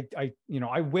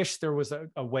 I wish there was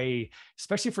a way,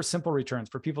 especially for simple returns,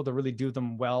 for people to really do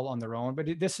them well on their own.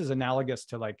 But this is analogous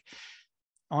to, like,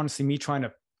 honestly, me trying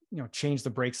to, change the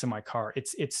brakes in my car.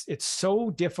 It's so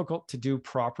difficult to do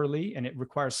properly, and it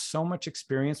requires so much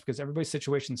experience because everybody's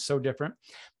situation is so different.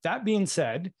 That being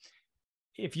said,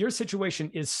 if your situation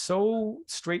is so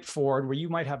straightforward, where you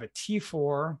might have a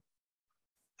T4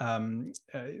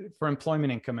 for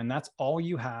employment income, and that's all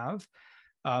you have,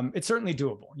 it's certainly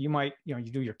doable. You might, you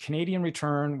do your Canadian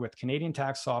return with Canadian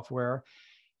tax software.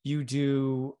 You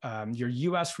do your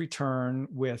US return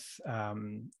with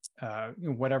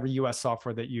whatever US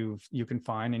software that you can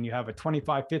find, and you have a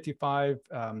 2555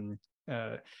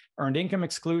 earned income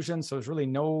exclusion. So there's really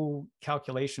no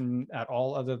calculation at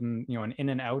all other than an in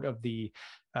and out of the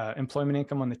employment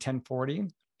income on the 1040.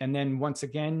 And then once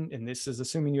again, and this is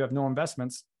assuming you have no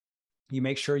investments, you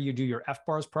make sure you do your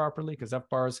FBARs properly, because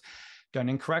FBARs done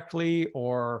incorrectly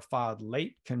or filed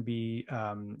late can be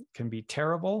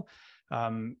terrible.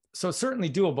 So it's certainly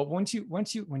doable, but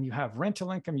when you have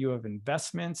rental income, you have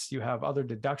investments, you have other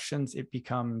deductions, it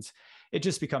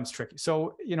just becomes tricky.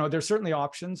 So, there's certainly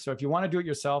options. So if you want to do it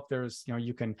yourself, there's,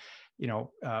 you can,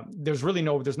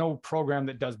 there's no program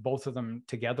that does both of them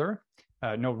together.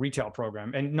 No retail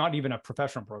program, and not even a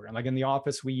professional program. Like in the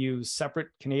office, we use separate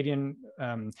Canadian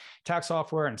tax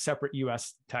software and separate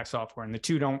US tax software, and the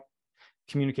two don't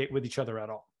communicate with each other at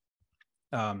all.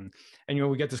 And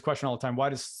we get this question all the time: why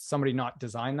does somebody not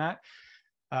design that?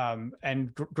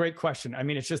 And great question. I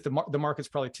mean, it's just the market's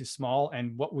probably too small,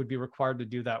 and what would be required to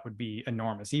do that would be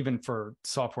enormous, even for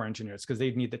software engineers, because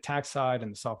they'd need the tax side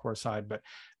and the software side. But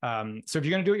so if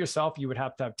you're going to do it yourself, you would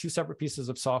have to have two separate pieces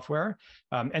of software.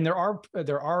 And there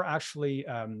are actually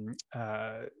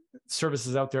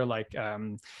services out there like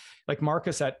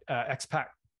Marcus at Expat.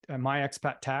 My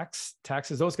Expat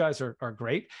taxes, those guys are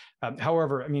great.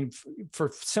 However, I mean, for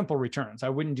simple returns, I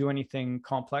wouldn't do anything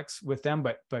complex with them,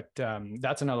 but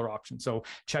that's another option. So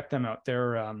check them out.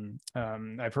 They're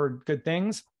I've heard good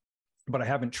things, but I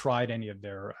haven't tried any of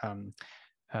their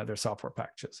software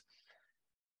packages.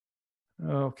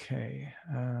 Okay,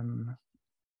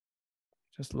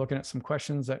 just looking at some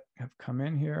questions that have come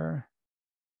in here.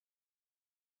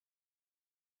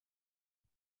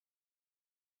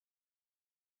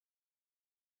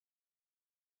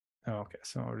 Okay,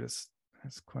 so there's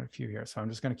quite a few here. So I'm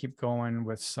just going to keep going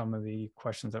with some of the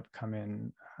questions that have come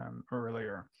in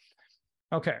earlier.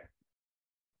 Okay,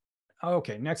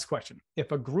 next question.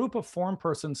 If a group of foreign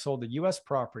persons sold a US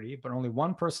property, but only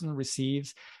one person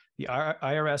receives the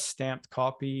IRS stamped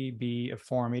copy B of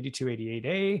Form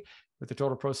 8288A with the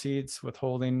total proceeds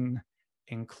withholding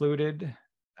included,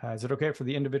 is it okay for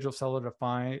the individual seller to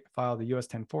file the US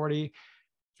 1040?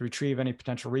 To retrieve any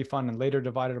potential refund and later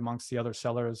divide it amongst the other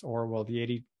sellers, or will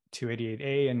the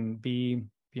 8288A and B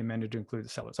be amended to include the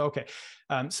sellers? Okay,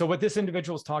 so what this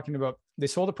individual is talking about, they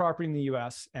sold a property in the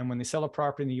US, and when they sell a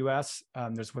property in the US,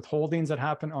 there's withholdings that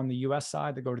happen on the US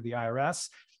side that go to the IRS,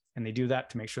 and they do that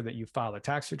to make sure that you file a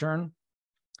tax return.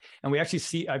 And we actually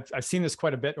see, I've seen this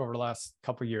quite a bit over the last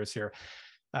couple of years here.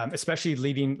 Especially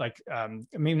leading,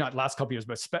 maybe not last couple of years,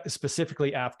 but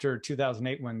specifically after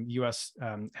 2008, when U.S.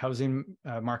 Housing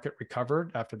market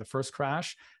recovered after the first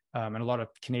crash, and a lot of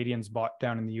Canadians bought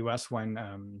down in the U.S. when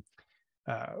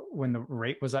the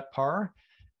rate was at par.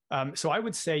 So I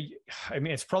would say, I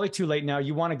mean, it's probably too late now.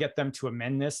 You want to get them to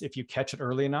amend this if you catch it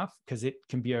early enough, because it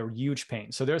can be a huge pain.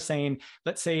 So they're saying,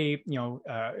 let's say,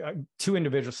 two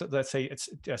individuals, let's say it's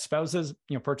spouses,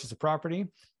 purchase a property.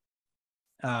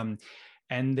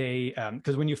 And they,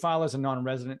 because when you file as a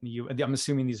non-resident in the U.S., I'm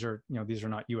assuming these are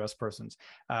not U.S. persons.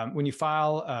 When you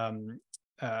file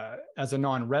as a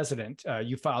non-resident,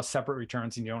 you file separate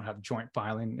returns and you don't have joint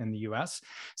filing in the U.S.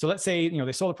 So let's say,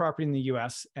 they sold a property in the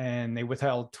U.S. and they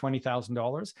withheld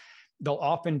 $20,000. They'll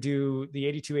often do the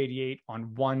 8288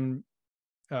 on one,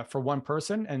 for one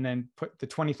person, and then put the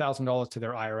 $20,000 to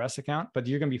their IRS account. But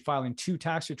you're going to be filing two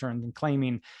tax returns and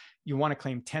claiming, you want to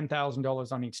claim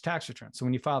 $10,000 on each tax return. So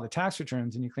when you file the tax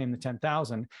returns and you claim the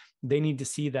 $10,000, they need to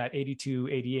see that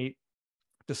 8288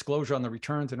 disclosure on the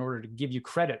returns in order to give you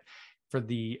credit for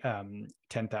the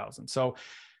 $10,000. So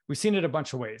we've seen it a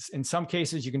bunch of ways. In some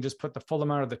cases, you can just put the full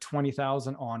amount of the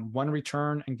 $20,000 on one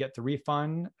return and get the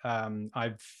refund.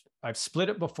 I've split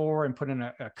it before and put in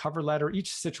a cover letter.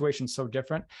 Each situation is so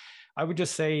different. I would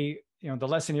just say, the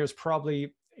lesson here is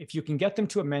probably, if you can get them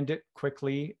to amend it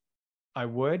quickly, I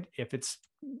would. If it's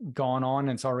gone on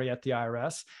and it's already at the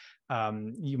IRS,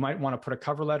 you might want to put a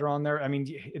cover letter on there. I mean,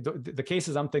 the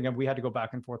cases I'm thinking, we had to go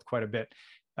back and forth quite a bit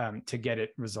to get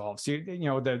it resolved. So,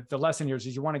 the lesson here is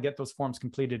you want to get those forms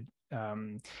completed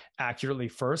accurately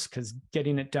first, because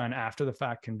getting it done after the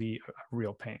fact can be a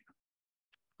real pain.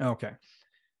 Okay.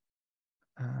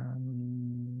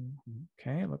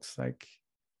 Okay, looks like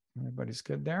everybody's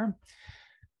good there.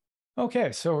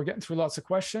 Okay, so we're getting through lots of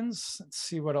questions. Let's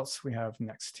see what else we have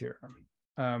next here.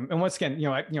 And once again,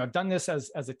 I've done this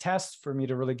as a test for me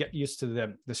to really get used to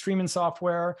the streaming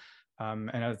software.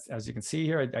 And as you can see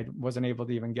here, I wasn't able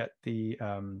to even get the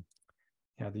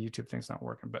Yeah, the YouTube thing's not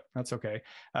working, but that's okay.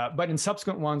 But in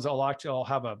subsequent ones, I'll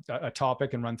have a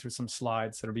topic and run through some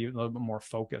slides that'll be a little bit more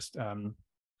focused.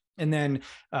 And then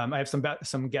I have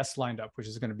some guests lined up, which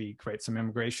is going to be great. Some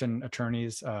immigration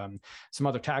attorneys, some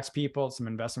other tax people, some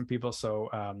investment people. So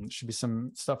should be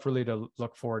some stuff really to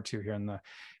look forward to here in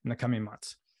the coming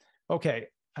months. Okay.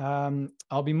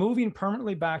 I'll be moving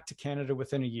permanently back to Canada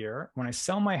within a year. When I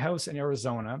sell my house in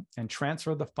Arizona and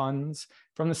transfer the funds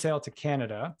from the sale to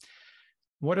Canada,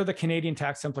 what are the Canadian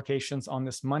tax implications on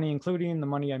this money, including the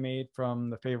money I made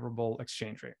from the favorable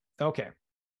exchange rate? Okay.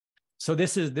 So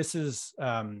this is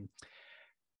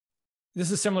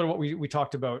similar to what we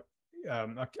talked about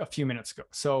a few minutes ago.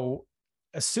 So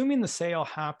assuming the sale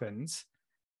happens,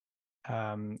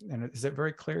 and is it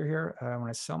very clear here? When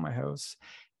I sell my house,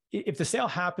 if the sale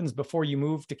happens before you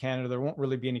move to Canada, there won't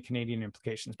really be any Canadian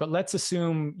implications. But let's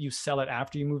assume you sell it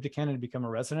after you move to Canada to become a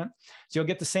resident. So you'll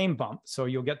get the same bump. So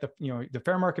you'll get the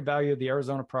fair market value of the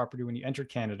Arizona property when you enter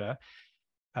Canada.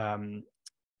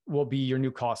 Will be your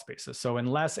new cost basis. So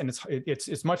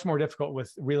it's much more difficult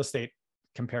with real estate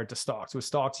compared to stocks. With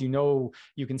stocks, you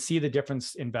can see the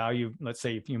difference in value. Let's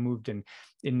say if you moved in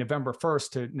November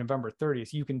 1st to November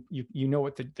 30th, you know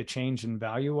what the change in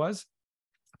value was.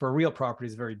 For a real property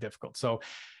is very difficult. So,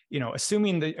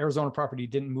 assuming the Arizona property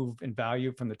didn't move in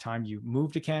value from the time you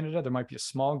moved to Canada, there might be a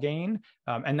small gain.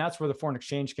 And that's where the foreign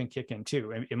exchange can kick in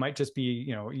too. It might just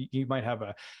be, you might have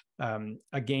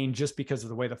a gain just because of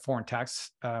the way the foreign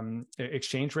tax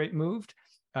exchange rate moved.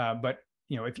 But,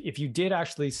 if you did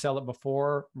actually sell it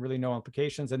before, really no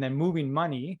implications, and then moving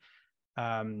money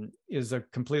is a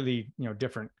completely,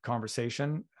 different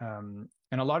conversation.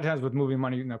 And a lot of times with moving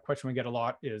money, the question we get a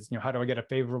lot is, how do I get a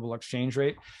favorable exchange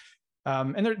rate?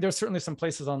 And there's certainly some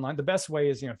places online. The best way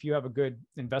is, if you have a good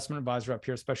investment advisor up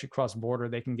here, especially cross-border,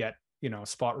 they can get,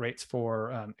 spot rates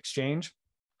for exchange.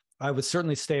 I would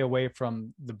certainly stay away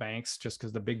from the banks just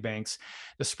because the big banks,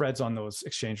 the spreads on those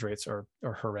exchange rates are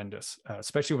horrendous,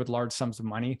 especially with large sums of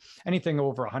money. Anything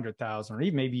over 100,000 or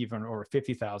maybe even over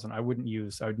 50,000, I would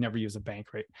never use a bank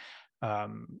rate.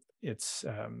 It's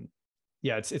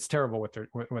terrible what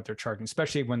they're charging,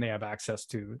 especially when they have access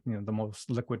to the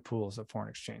most liquid pools of foreign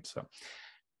exchange. So,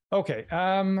 okay,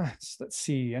 let's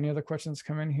see. Any other questions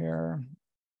come in here?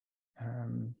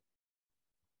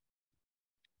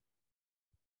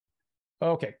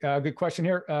 Okay, good question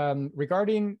here.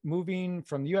 Regarding moving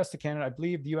from the U.S. to Canada, I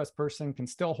believe the U.S. person can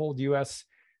still hold the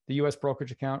U.S.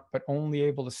 brokerage account, but only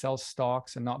able to sell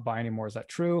stocks and not buy anymore. Is that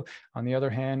true? On the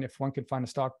other hand, if one could find a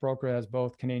stockbroker that has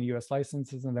both Canadian U.S.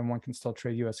 licenses, and then one can still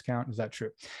trade U.S. account, is that true?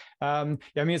 Yeah,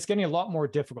 I mean, it's getting a lot more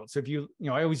difficult. So if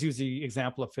I always use the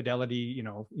example of Fidelity,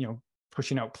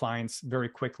 pushing out clients very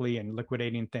quickly and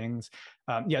liquidating things.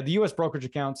 The U.S. brokerage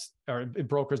accounts or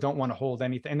brokers don't want to hold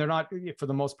anything, and they're not, for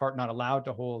the most part, not allowed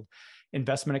to hold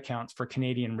investment accounts for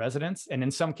Canadian residents. And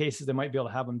in some cases, they might be able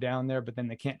to have them down there, but then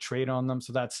they can't trade on them.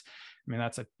 So that's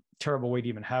a terrible way to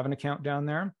even have an account down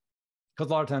there. Because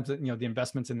a lot of times, the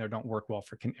investments in there don't work well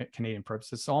for Canadian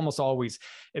purposes. So almost always,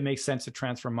 it makes sense to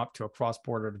transfer them up to a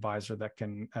cross-border advisor that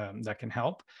can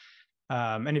help.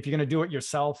 And if you're going to do it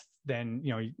yourself, then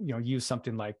use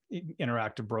something like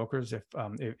Interactive Brokers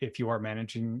if you are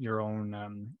managing your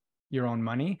own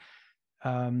money.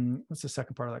 What's the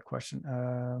second part of that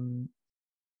question?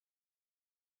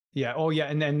 Yeah. Oh, yeah.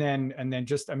 And then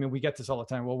just, we get this all the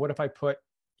time. Well, what if I put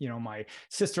my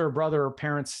sister or brother or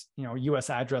parents,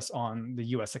 US address on the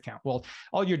US account? Well,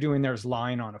 all you're doing there is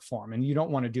lying on a form, and you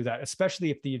don't want to do that, especially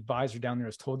if the advisor down there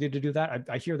has told you to do that.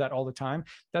 I hear that all the time.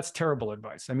 That's terrible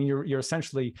advice. You're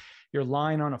essentially, you're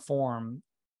lying on a form,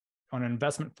 on an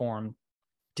investment form,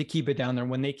 to keep it down there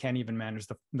when they can't even manage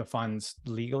the funds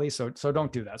legally. So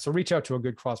don't do that. So reach out to a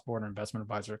good cross-border investment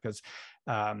advisor, because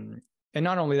and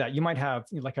not only that, you might have,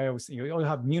 like I always, you'll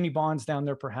have muni bonds down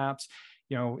there perhaps.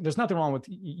 There's nothing wrong with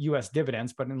U.S.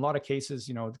 dividends, but in a lot of cases,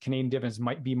 the Canadian dividends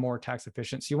might be more tax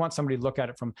efficient. So you want somebody to look at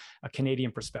it from a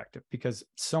Canadian perspective, because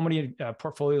so many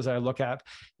portfolios that I look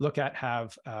at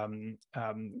have,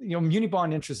 muni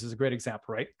bond interest is a great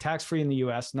example, right? Tax-free in the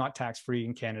U.S., not tax-free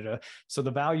in Canada. So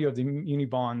the value of the muni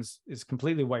bonds is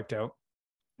completely wiped out.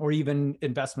 Or even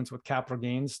investments with capital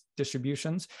gains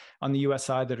distributions on the US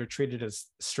side that are treated as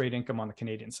straight income on the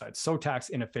Canadian side. So tax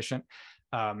inefficient.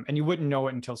 And you wouldn't know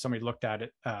it until somebody looked at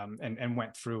it and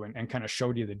went through and kind of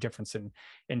showed you the difference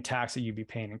in tax that you'd be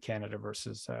paying in Canada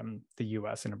versus the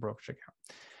US in a brokerage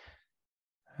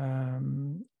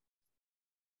account.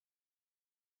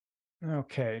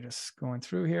 Okay, just going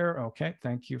through here. Okay,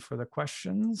 thank you for the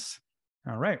questions.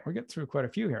 All right, we're getting through quite a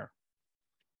few here.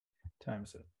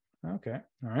 Times it. Okay,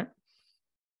 all right.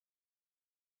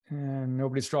 And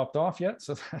nobody's dropped off yet,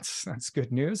 so that's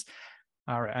good news.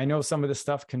 All right, I know some of this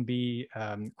stuff can be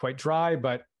quite dry,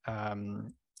 but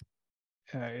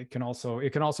it can also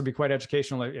be quite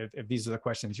educational if these are the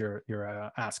questions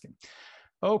you're asking.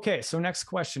 Okay, so next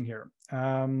question here.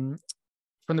 From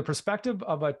the perspective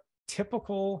of a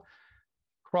typical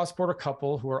cross-border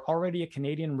couple who are already a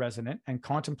Canadian resident and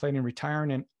contemplating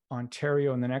retiring in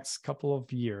Ontario in the next couple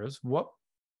of years, what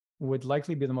would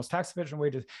likely be the most tax-efficient way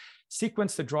to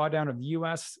sequence the drawdown of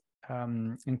U.S.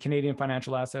 In Canadian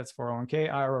financial assets,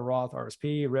 401k, IRA, ROTH,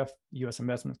 RSP, RIF, U.S.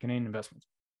 investments, Canadian investments?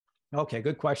 Okay,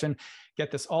 good question.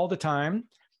 Get this all the time.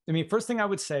 I mean, first thing I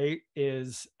would say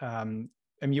is,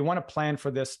 you want to plan for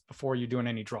this before you're doing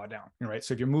any drawdown, right?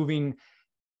 So if you're moving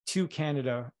to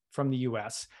Canada from the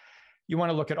US, you want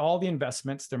to look at all the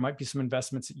investments. There might be some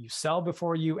investments that you sell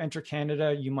before you enter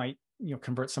Canada. You might,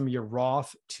 convert some of your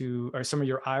ROTH or some of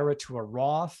your IRA to a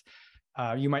ROTH.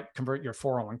 You might convert your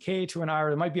 401k to an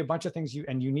IRA. There might be a bunch of things you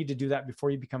need to do that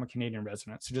before you become a Canadian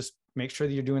resident. So just make sure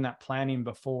that you're doing that planning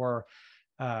before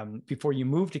you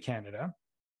move to Canada.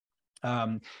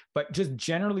 But just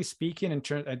generally speaking, in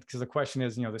terms, because the question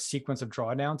is, the sequence of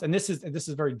drawdowns, and this is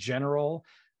very general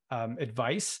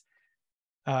advice.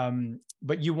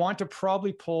 But you want to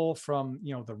probably pull from,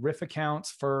 the RIF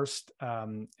accounts first,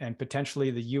 and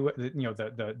potentially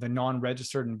the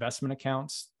non-registered investment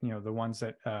accounts, the ones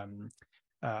that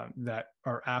that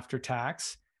are after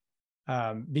tax,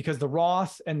 because the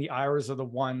ROTH and the IRAs are the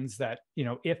ones that,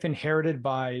 if inherited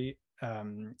by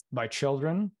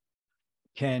children,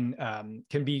 can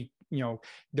be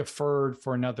deferred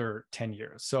for another 10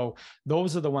 years. So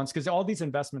those are the ones, because all these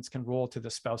investments can roll to the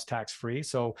spouse tax free.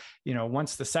 So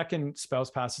once the second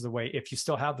spouse passes away, if you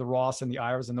still have the ROTHs and the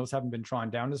IRAs and those haven't been drawn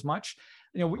down as much,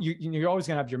 you're always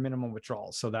going to have your minimum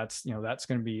withdrawals. So that's that's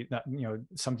going to be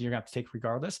something you're going to have to take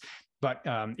regardless. But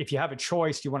if you have a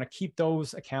choice, you want to keep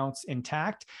those accounts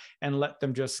intact and let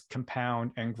them just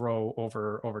compound and grow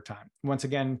over time. Once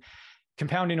again,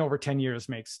 compounding over 10 years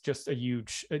makes just a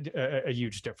huge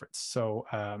difference. So,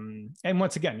 and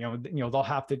once again, they'll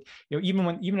have to,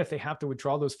 even if they have to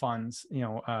withdraw those funds,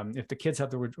 if the kids have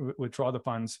to withdraw the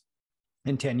funds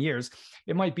in 10 years,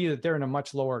 it might be that they're in a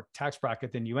much lower tax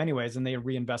bracket than you anyways, and they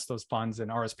reinvest those funds in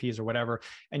RSPs or whatever,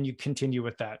 and you continue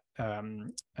with that,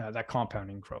 that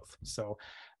compounding growth. So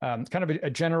kind of a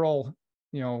general,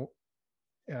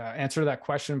 answer to that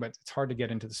question, but it's hard to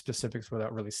get into the specifics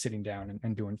without really sitting down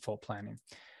and doing full planning.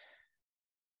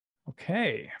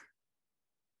 Okay.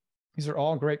 These are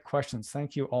all great questions.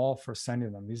 Thank you all for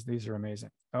sending them. These are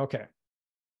amazing. Okay.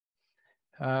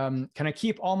 Can I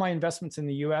keep all my investments in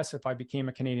the US if I became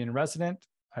a Canadian resident?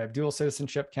 I have dual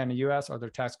citizenship, Canada, US. Are there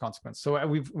tax consequences? So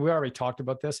we already talked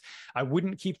about this. I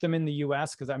wouldn't keep them in the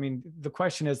US because, I mean, the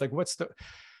question is like, what's the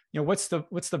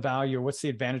value or what's the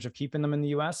advantage of keeping them in the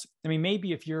US? I mean,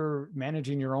 maybe if you're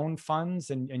managing your own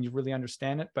funds and you really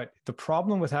understand it, but the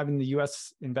problem with having the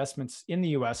US investments in the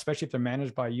US, especially if they're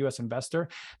managed by a US investor,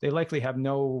 they likely have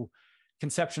no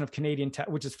conception of Canadian tax,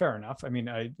 which is fair enough. I mean,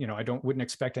 I wouldn't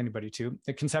expect anybody to.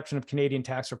 The conception of Canadian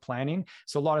tax or planning.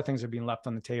 So a lot of things are being left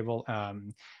on the table.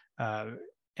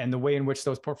 And the way in which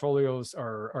those portfolios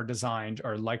are designed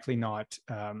are likely not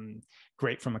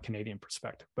great from a Canadian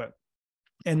perspective. But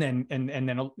and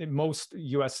then most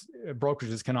U.S.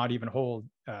 brokerages cannot even hold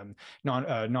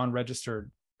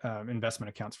non-registered investment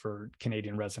accounts for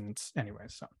Canadian residents anyway.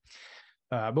 So,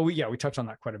 but we touched on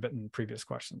that quite a bit in previous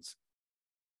questions.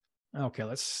 Okay,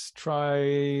 let's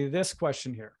try this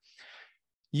question here.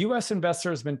 U.S. investor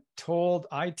has been told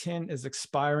ITIN is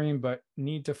expiring, but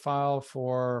need to file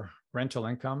for rental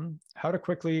income. How to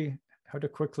quickly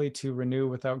to renew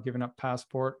without giving up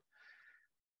passport,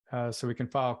 so we can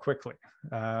file quickly.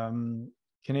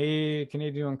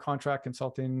 Canadian contract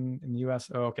consulting in the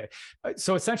U.S. Oh, okay.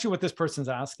 So essentially, what this person's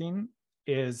asking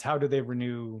is how do they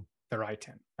renew their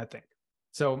ITIN? I think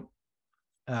so.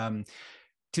 To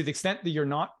the extent that you're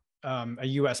not a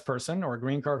U.S. person or a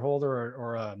green card holder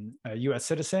or a U.S.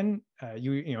 citizen,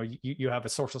 you have a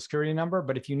social security number.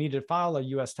 But if you need to file a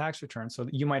U.S. tax return, so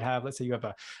that you might have, let's say you have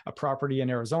a property in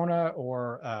Arizona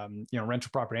or rental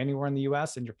property anywhere in the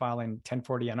U.S. and you're filing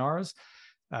 1040 NRs,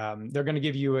 they're going to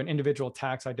give you an individual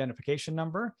tax identification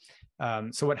number.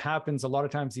 So what happens a lot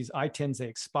of times, these ITINs, they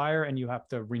expire and you have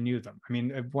to renew them. I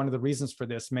mean, one of the reasons for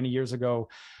this many years ago,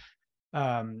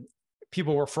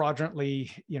 people were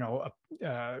fraudulently,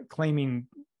 claiming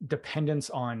dependence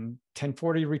on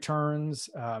 1040 returns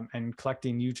and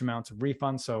collecting huge amounts of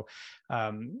refunds. So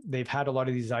they've had a lot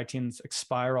of these ITINs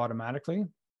expire automatically.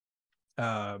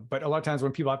 But a lot of times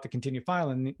when people have to continue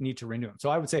filing, need to renew them. So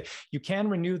I would say you can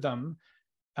renew them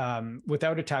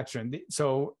without a tax return.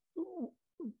 So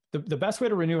the best way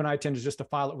to renew an ITIN is just to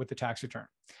file it with the tax return.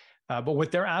 But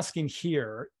what they're asking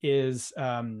here is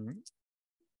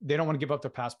they don't want to give up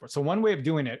their passport. So one way of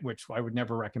doing it, which I would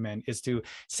never recommend, is to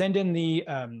send in the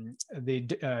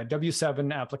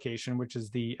W-7 application, which is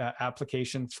the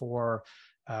application for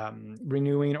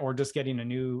renewing or just getting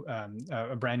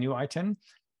a brand new ITIN.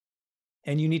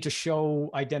 And you need to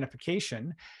show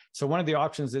identification. So one of the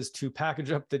options is to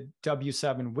package up the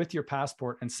W-7 with your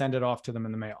passport and send it off to them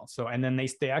in the mail. So, and then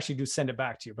they actually do send it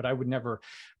back to you, but I would never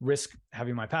risk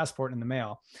having my passport in the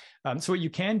mail. So what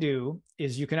you can do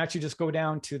is you can actually just go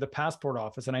down to the passport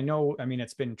office. And I know, I mean,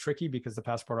 it's been tricky because the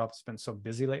passport office has been so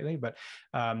busy lately, but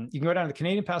you can go down to the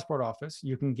Canadian passport office.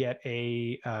 You can get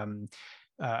a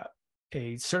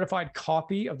certified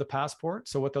copy of the passport.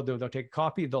 So what they'll do, they'll take a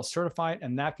copy, they'll certify it,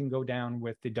 and that can go down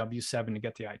with the W-7 to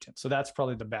get the ITIN. So that's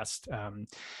probably the best.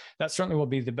 That certainly will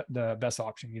be the best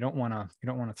option. You don't want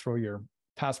to throw your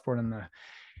passport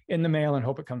in the mail and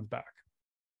hope it comes back,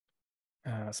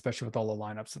 especially with all the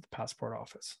lineups at the passport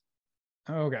office.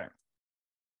 Okay,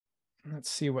 let's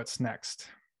see what's next.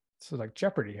 So like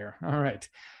Jeopardy here. All right.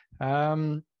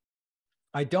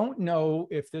 I don't know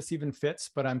if this even fits,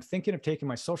 but I'm thinking of taking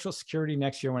my Social Security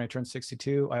next year when I turn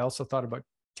 62. I also thought about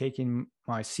taking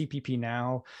my CPP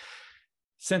now.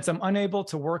 Since I'm unable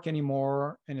to work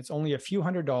anymore and it's only a few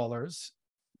 $100s,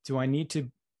 do I need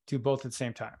to do both at the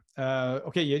same time?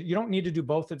 Okay, you don't need to do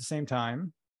both at the same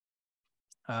time.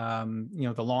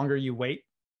 The longer you wait,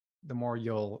 the more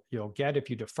you'll get if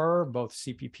you defer both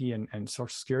CPP and Social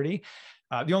Security.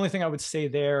 The only thing I would say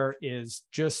there is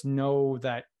just know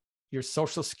that your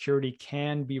Social Security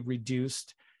can be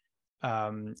reduced,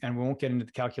 and we won't get into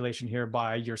the calculation here,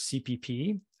 by your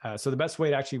CPP. So the best way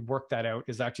to actually work that out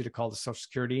is actually to call the Social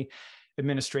Security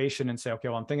Administration and say, okay,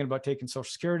 well, I'm thinking about taking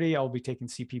Social Security. I'll be taking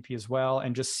CPP as well,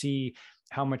 and just see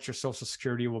how much your Social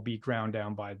Security will be ground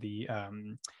down by the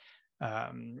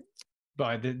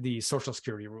Social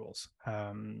Security rules.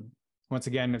 Once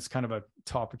again, it's kind of a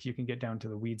topic you can get down to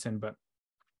the weeds in, but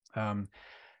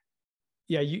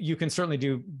yeah, you can certainly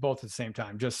do both at the same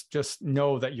time. Just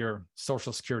know that your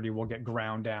Social Security will get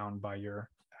ground down by your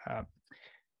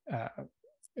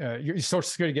Social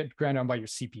Security get ground down by your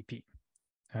CPP,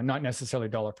 not necessarily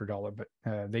dollar for dollar, but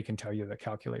they can tell you the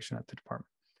calculation at the department.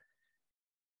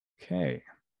 Okay.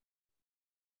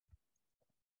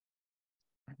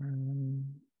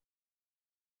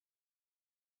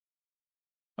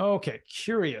 Okay,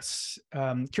 curious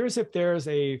if there's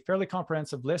a fairly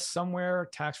comprehensive list somewhere,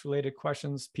 tax-related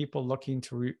questions people looking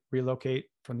to relocate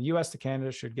from the US to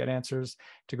Canada should get answers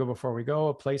to go before we go,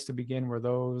 a place to begin where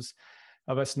those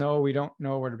of us know we don't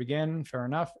know where to begin, fair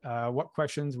enough, what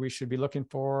questions we should be looking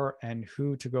for, and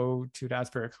who to go to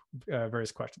ask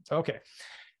various questions. Okay,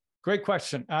 great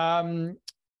question.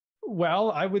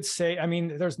 Well, I would say, I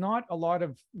mean, there's not a lot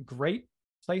of great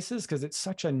places because it's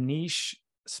such a niche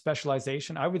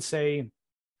specialization. I would say,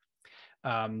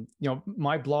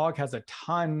 my blog has a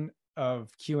ton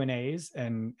of Q&As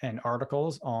and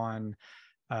articles on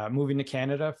moving to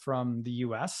Canada from the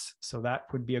US. So that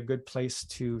would be a good place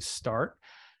to start.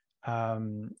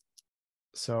 So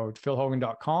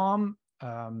philhogan.com.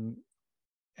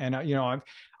 And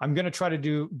I'm going to try to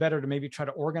do better to maybe try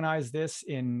to organize this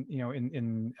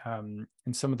in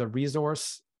some of the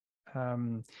resource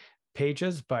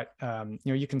pages, but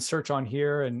you can search on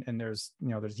here, and there's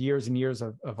years and years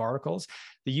of articles.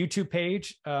 The YouTube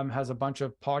page has a bunch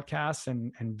of podcasts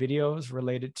and videos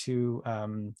related to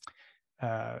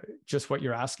just what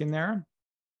you're asking there.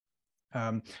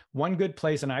 One good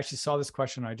place, and I actually saw this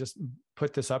question, I just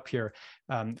put this up here.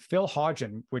 Phil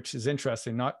Hodgen, which is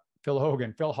interesting, not Phil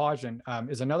Hogan. Phil Hodgen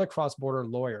is another cross-border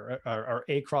lawyer, or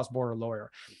a cross-border lawyer.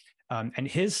 And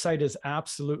his site is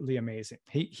absolutely amazing.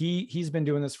 He's been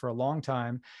doing this for a long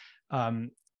time.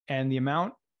 And the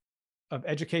amount of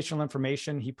educational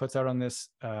information he puts out on this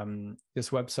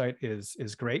website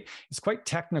is great. It's quite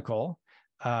technical,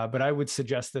 but I would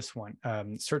suggest this one.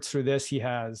 Search through this. He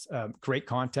has great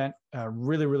content,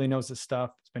 really knows his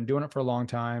stuff. He's been doing it for a long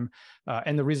time.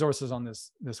 And the resources on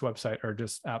this website are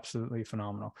just absolutely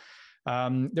phenomenal.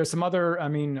 There's some other, I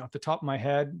mean, off the top of my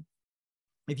head,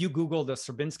 if you Google the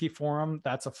Srbinski forum,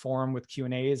 that's a forum with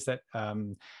Q&As that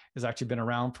has actually been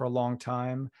around for a long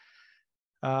time.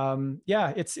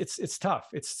 Yeah, it's tough.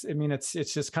 It's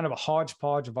just kind of a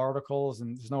hodgepodge of articles,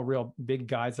 and there's no real big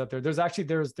guides out there.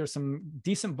 There's some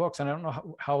decent books, and I don't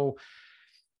know how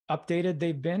updated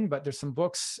they've been, but there's some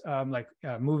books like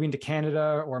Moving to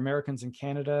Canada or Americans in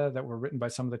Canada that were written by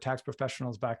some of the tax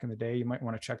professionals back in the day. You might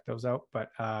want to check those out. But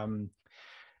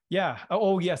Yeah.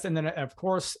 Oh, yes. And then of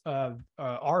course, our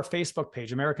Facebook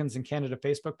page, Americans in Canada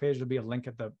Facebook page, there'll be a link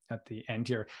at the end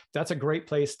here. That's a great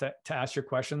place to ask your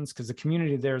questions, because the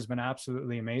community there has been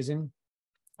absolutely amazing.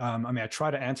 I mean, I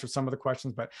try to answer some of the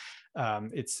questions, but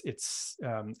it's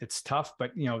tough.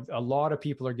 But a lot of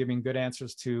people are giving good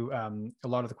answers to a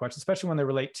lot of the questions, especially when they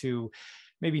relate to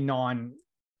maybe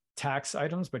non-tax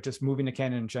items, but just moving to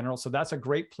Canada in general. So that's a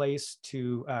great place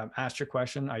to ask your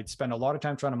question. I'd spend a lot of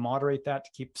time trying to moderate that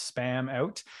to keep spam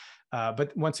out.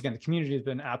 But once again, the community has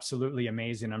been absolutely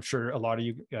amazing. I'm sure a lot of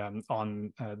you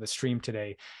on the stream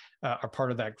today are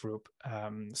part of that group.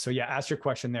 So yeah, ask your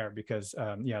question there, because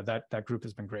yeah, that group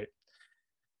has been great.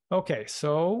 Okay,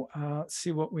 so let's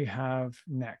see what we have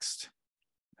next.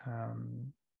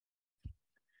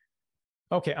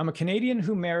 Okay, I'm a Canadian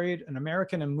who married an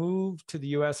American and moved to the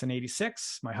US in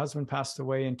 '86. My husband passed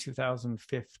away in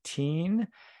 2015.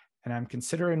 And I'm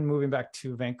considering moving back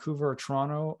to Vancouver or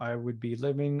Toronto. I would be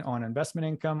living on investment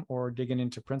income or digging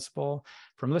into principal.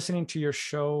 From listening to your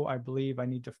show, I believe I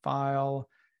need to file,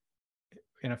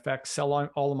 in effect, sell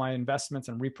all of my investments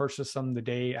and repurchase them the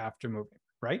day after moving,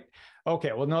 right?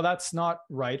 Okay, well, no, that's not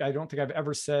right. I don't think I've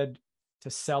ever said to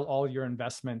sell all your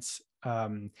investments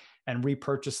and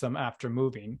repurchase them after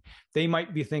moving. They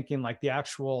might be thinking like the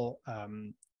actual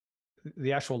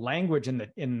language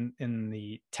in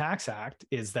the Tax Act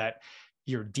is that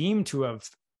you're deemed to have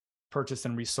purchased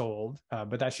and resold,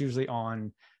 but that's usually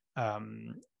on, or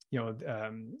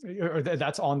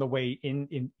that's on the way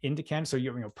into Canada. So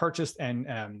you purchased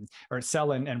and or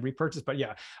sell and repurchase. But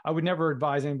yeah, I would never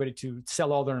advise anybody to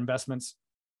sell all their investments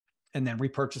and then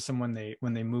repurchase them when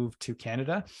they move to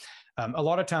Canada. A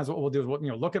lot of times, what we'll do is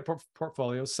we'll look at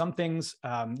portfolios. Some things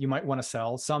you might want to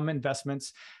sell. Some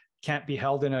investments can't be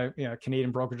held in a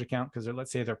Canadian brokerage account because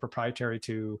let's say they're proprietary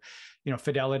to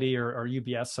Fidelity or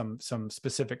UBS, some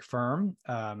specific firm.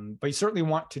 But you certainly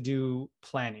want to do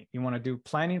planning. You want to do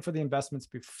planning for the investments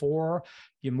before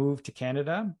you move to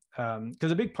Canada,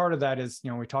 because a big part of that is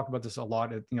we talk about this a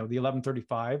lot. The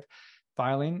 1135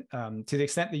 filing, to the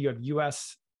extent that you have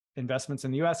U.S. investments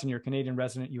in the US and you're a Canadian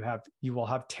resident, you will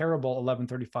have terrible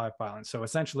 1135 filings. So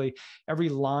essentially, every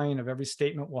line of every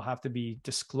statement will have to be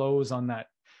disclosed on that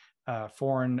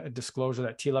foreign disclosure,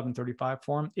 that T1135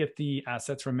 form, if the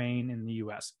assets remain in the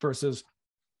US, versus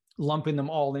lumping them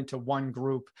all into one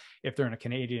group if they're in a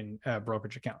Canadian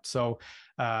brokerage account. So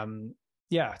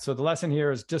yeah, so the lesson here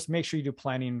is just make sure you do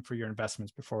planning for your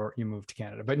investments before you move to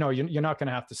Canada. But no, you're not going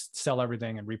to have to sell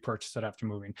everything and repurchase it after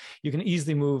moving. You can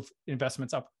easily move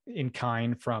investments up in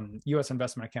kind from US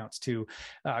investment accounts to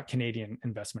Canadian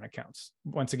investment accounts.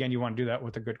 Once again, you want to do that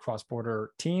with a good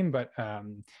cross-border team, but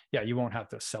yeah, you won't have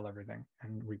to sell everything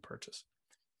and repurchase.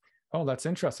 Oh, that's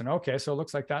interesting. Okay, so it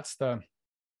looks like that's the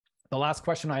last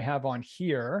question I have on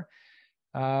here.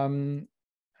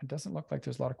 It doesn't look like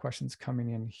there's a lot of questions coming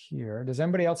in here. Does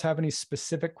anybody else have any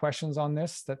specific questions on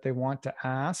this that they want to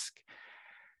ask?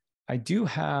 I did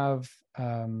have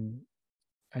some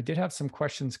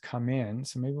questions come in.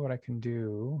 So maybe what I can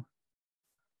do,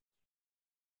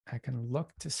 I can look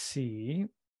to see.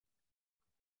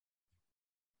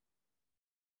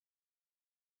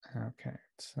 Okay,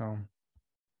 so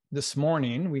this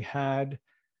morning we had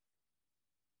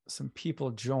some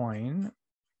people join.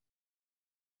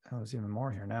 Oh, there's even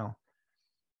more here now.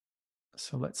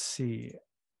 So let's see.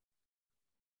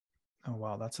 Oh,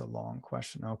 wow, that's a long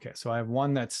question. Okay, so I have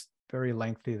one that's very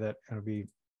lengthy that it'll be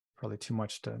probably too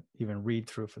much to even read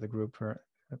through for the group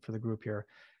here.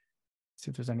 See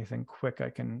if there's anything quick I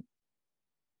can.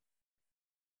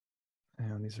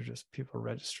 And these are just people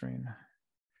registering.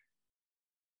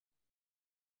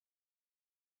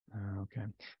 Okay.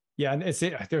 Yeah, and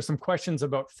there's some questions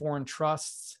about foreign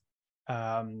trusts,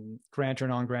 grant or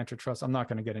non-grantor trust. I'm not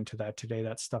going to get into that today.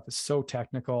 That stuff is so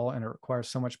technical and it requires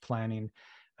so much planning.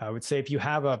 I would say if you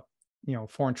have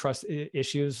foreign trust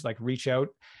issues, like reach out.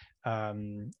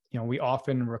 We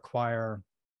often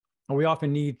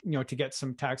need to get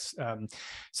some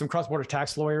cross-border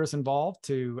tax lawyers involved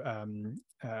to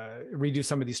redo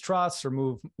some of these trusts or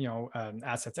move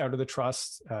assets out of the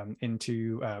trust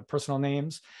into personal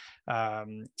names.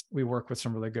 We work with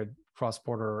some really good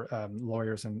cross-border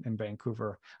lawyers in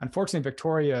Vancouver. Unfortunately,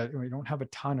 Victoria, we don't have a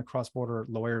ton of cross-border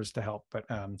lawyers to help, but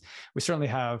we certainly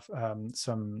have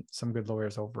some good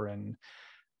lawyers over in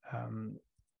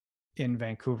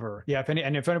Vancouver. Yeah,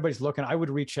 if anybody's looking, I would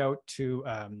reach out to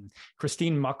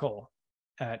Christine Muckle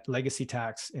at Legacy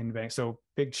Tax in Vancouver. So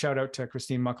big shout out to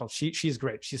Christine Muckle. She's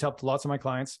great. She's helped lots of my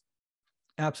clients.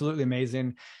 Absolutely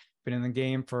amazing. Been in the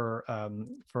game for a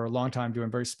long time doing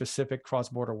very specific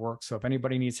cross-border work. So if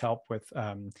anybody needs help with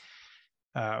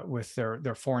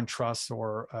their foreign trusts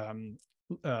or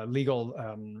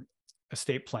legal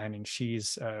estate planning.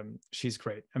 She's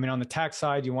great. I mean, on the tax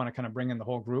side, you want to kind of bring in the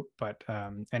whole group, but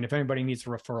and if anybody needs a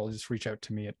referral, just reach out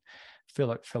to me at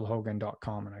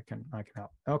phil@philhogan.com and I can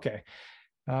help. Okay.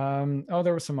 Oh,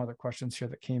 there were some other questions here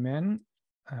that came in.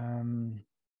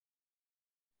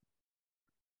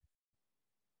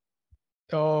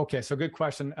 Okay, so good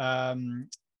question.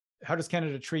 How does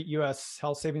Canada treat U.S.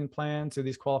 health saving plans? Do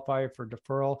these qualify for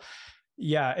deferral?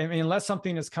 Yeah, I mean, unless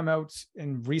something has come out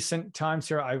in recent times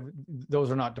here, those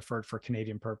are not deferred for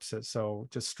Canadian purposes. So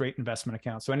just straight investment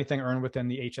accounts. So anything earned within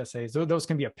the HSAs, those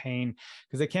can be a pain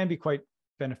because they can be quite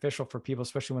beneficial for people,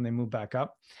 especially when they move back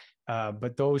up.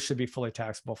 But those should be fully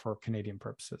taxable for Canadian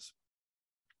purposes.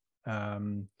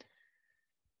 Okay,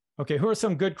 who are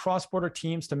some good cross-border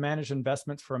teams to manage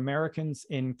investments for Americans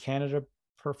in Canada,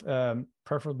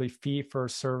 preferably fee for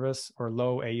service or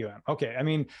low AUM? Okay, I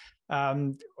mean, I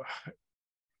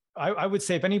would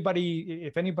say if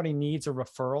anybody needs a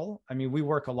referral, I mean, we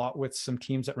work a lot with some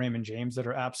teams at Raymond James that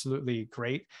are absolutely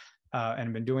great and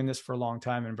have been doing this for a long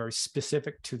time and very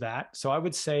specific to that. So I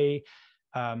would say,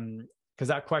 because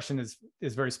that question is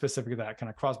very specific to that kind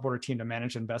of cross-border team to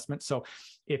manage investment. So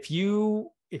if you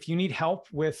need help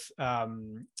with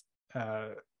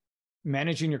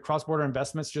managing your cross-border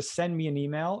investments, just send me an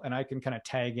email and I can kind of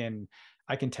tag in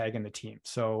the team.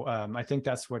 So I think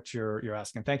that's what you're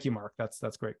asking. Thank you, Mark.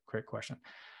 That's great question.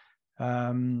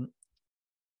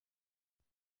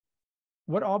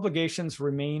 What obligations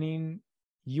remaining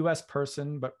U.S.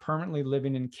 person but permanently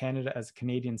living in Canada as a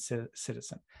Canadian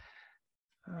citizen?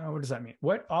 What does that mean?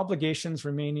 What obligations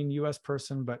remaining U.S.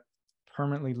 person but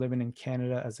permanently living in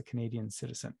Canada as a Canadian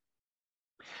citizen?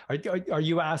 Are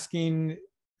you asking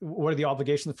what are the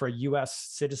obligations for a U.S.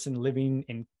 citizen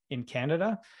living in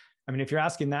Canada? I mean, if you're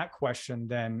asking that question,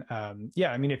 then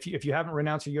yeah, I mean, if you haven't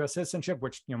renounced your U.S. citizenship,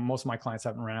 which most of my clients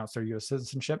haven't renounced their U.S.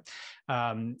 citizenship,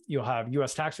 you'll have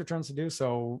U.S. tax returns to do.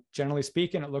 So generally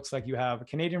speaking, it looks like you have a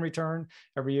Canadian return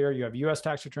every year, you have U.S.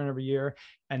 tax return every year,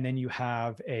 and then you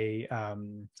have your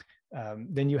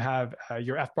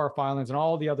FBAR filings and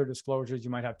all the other disclosures. You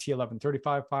might have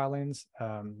T1135 filings.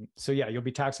 So yeah, you'll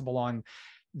be taxable on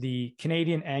the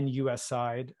Canadian and US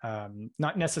side.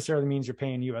 Not necessarily means you're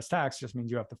paying US tax, just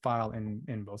means you have to file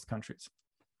in both countries.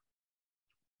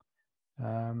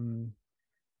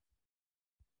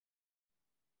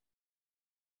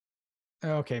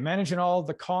 Okay, managing all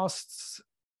the costs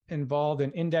involved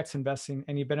in index investing,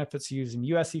 any benefits using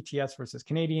US ETFs versus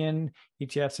Canadian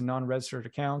ETFs and non-registered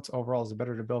accounts. Overall, is it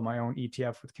better to build my own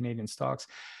ETF with Canadian stocks?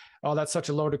 Oh, that's such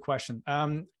a loaded question.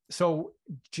 So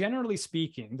generally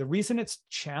speaking, the reason it's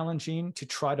challenging to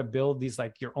try to build these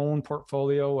like your own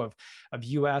portfolio of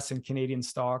US and Canadian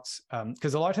stocks,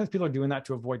 because a lot of times people are doing that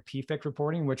to avoid PFIC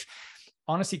reporting, which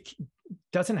honestly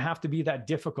doesn't have to be that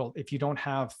difficult if you don't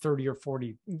have 30 or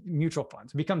 40 mutual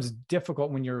funds. It becomes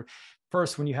difficult when you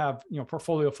have a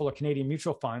portfolio full of Canadian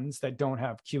mutual funds that don't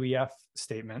have QEF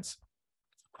statements,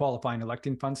 qualifying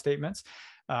electing fund statements.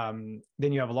 Then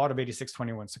you have a lot of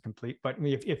 8621s to complete. But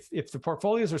if the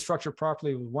portfolios are structured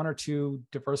properly with one or two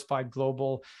diversified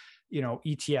global,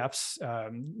 ETFs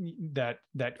that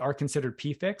are considered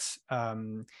PFICs,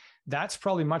 that's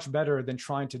probably much better than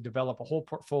trying to develop a whole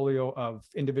portfolio of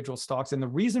individual stocks. And the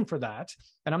reason for that,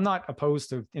 and I'm not opposed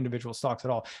to individual stocks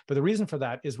at all, but the reason for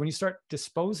that is when you start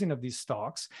disposing of these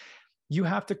stocks, you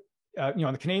have to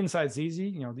on the Canadian side, it's easy.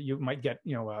 You might get,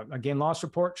 a gain loss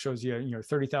report shows you your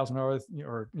 $30,000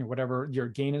 or whatever your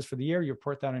gain is for the year. You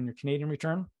report that on your Canadian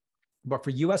return. But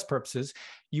for US purposes,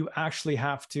 you actually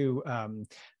have to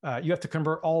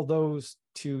convert all those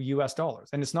to US dollars.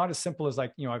 And it's not as simple as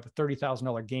like, I have a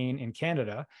 $30,000 gain in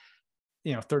Canada,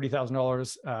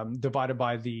 $30,000 divided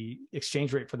by the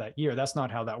exchange rate for that year. That's not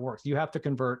how that works. You have to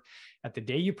convert at the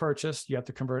day you purchase, you have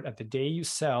to convert at the day you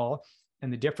sell.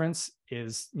 And the difference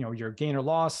is, your gain or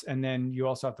loss. And then you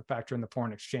also have to factor in the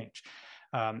foreign exchange.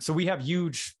 So we have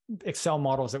huge Excel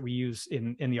models that we use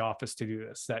in the office to do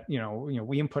this, that,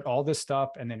 we input all this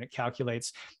stuff and then it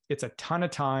calculates. It's a ton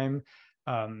of time.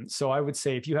 So I would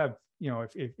say if you have,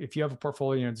 if you have a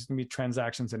portfolio, there's going to be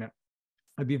transactions in it,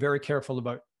 I'd be very careful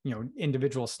about,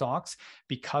 individual stocks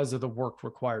because of the work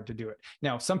required to do it.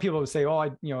 Now, some people would say, oh,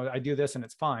 I do this and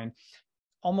it's fine.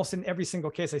 Almost in every single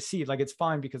case I see, like it's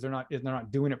fine because they're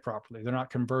not doing it properly. They're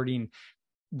not converting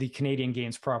the Canadian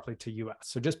gains properly to US.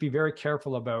 So just be very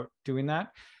careful about doing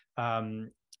that.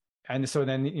 And so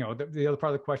then, you know, the other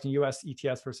part of the question, US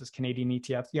ETFs versus Canadian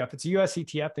ETFs. Yeah, if it's a US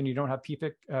ETF, then you don't have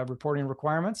PFIC reporting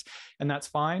requirements, and that's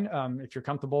fine. If you're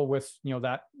comfortable with, you know,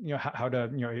 that, you know, how to,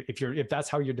 you know, if that's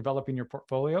how you're developing your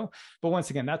portfolio. But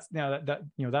once again, that's now that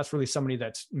you know, that's really somebody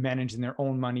that's managing their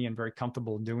own money and very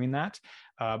comfortable doing that.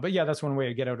 But yeah, that's one way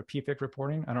to get out of PFIC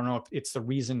reporting. I don't know if it's the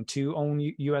reason to own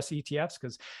US ETFs,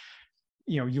 because,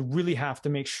 you know, you really have to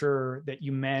make sure that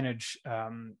you manage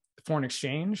foreign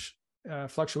exchange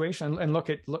fluctuation, and look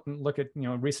at you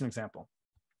know, a recent example.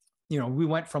 You know, we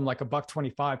went from like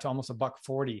 $1.25 to almost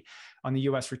 $1.40 on the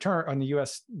US return on the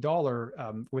US dollar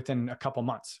within a couple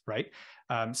months, right?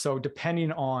 So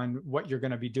depending on what you're going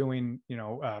to be doing, you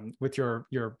know, with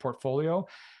your portfolio,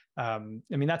 I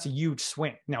mean, that's a huge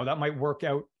swing. Now that might work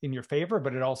out in your favor,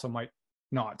 but it also might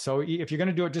not. So if you're going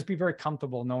to do it, just be very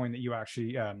comfortable knowing that you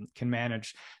actually can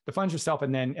manage the funds yourself,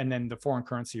 and then the foreign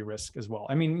currency risk as well.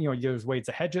 I mean, you know, there's ways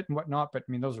to hedge it and whatnot, but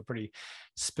I mean, those are pretty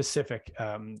specific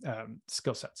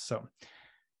skill sets. So,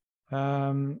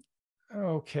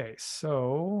 okay,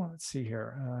 so let's see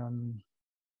here.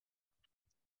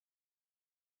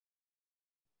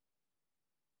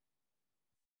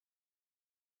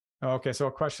 Okay, so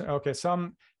a question. Okay,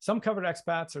 some covered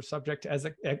expats are subject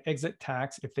to exit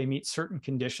tax if they meet certain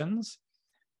conditions.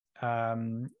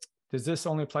 Does this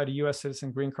only apply to U.S.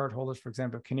 citizen green card holders? For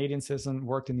example, a Canadian citizen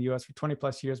worked in the U.S. for 20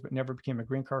 plus years but never became a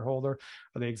green card holder.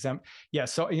 Are they exempt? Yeah,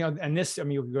 so, you know, and this, I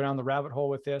mean, you can go down the rabbit hole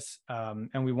with this,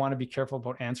 and we want to be careful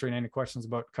about answering any questions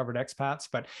about covered expats.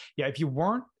 But yeah, if you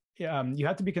weren't, you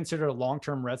have to be considered a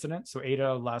long-term resident, so 8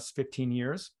 out of the last 15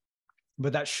 years.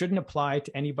 But that shouldn't apply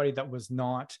to anybody that was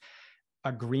not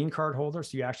a green card holder.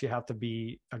 So you actually have to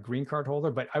be a green card holder.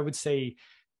 But I would say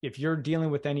if you're dealing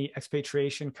with any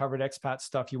expatriation, covered expat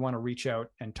stuff, you want to reach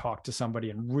out and talk to somebody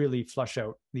and really flush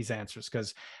out these answers,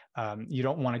 because you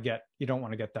don't want to get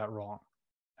that wrong.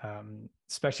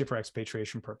 Especially for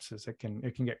expatriation purposes, it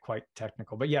can get quite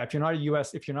technical. But yeah, if you're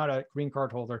not a green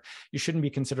card holder, you shouldn't be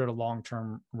considered a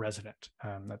long-term resident.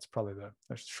 That's probably the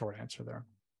short answer there.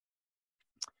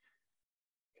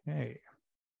 Okay.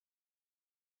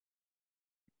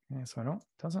 Okay, so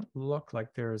doesn't look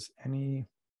like there's any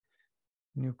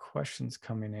new questions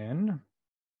coming in.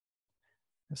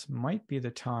 This might be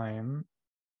the time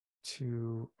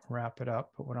to wrap it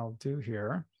up, but what I'll do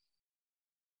here.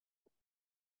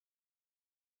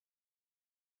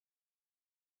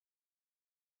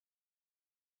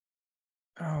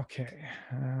 Okay.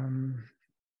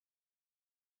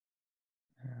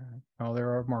 Oh, there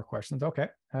are more questions. Okay.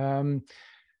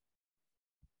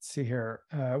 Let's see here.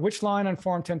 Which line on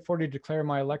Form 1040 declare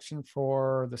my election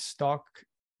for the stock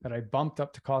that I bumped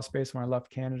up to cost base when I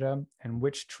left Canada, and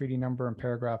which treaty number and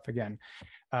paragraph again?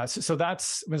 So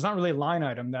it's not really a line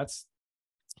item. That's,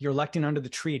 you're electing under the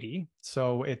treaty.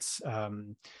 So it's,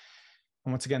 and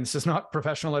once again, this is not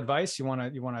professional advice. You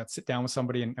want to sit down with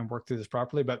somebody and work through this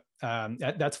properly. But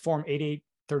that's Form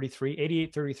 8833.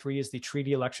 8833 is the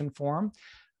treaty election form.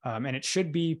 And it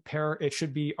should be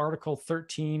Article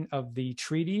 13 of the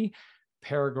treaty,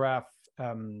 paragraph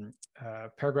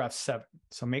 7.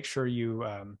 So make sure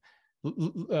you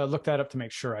look that up to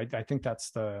make sure. I think that's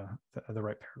the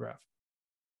right paragraph.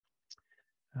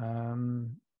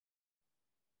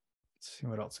 Let's see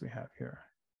what else we have here.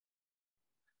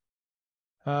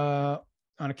 On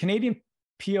a Canadian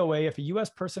POA, if a U.S.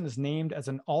 person is named as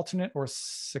an alternate or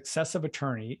successive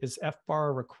attorney, is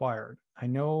FBAR required? I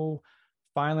know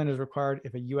filing is required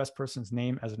if a U.S. person's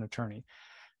named as an attorney.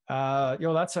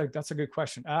 That's a good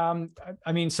question.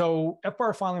 I mean, so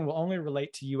FBAR filing will only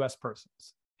relate to U.S.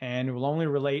 persons, and it will only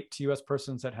relate to U.S.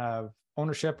 persons that have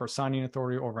ownership or signing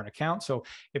authority over an account. So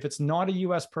if it's not a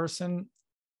U.S. person,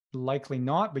 likely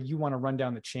not, but you want to run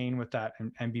down the chain with that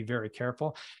and be very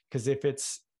careful, because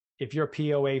if you're a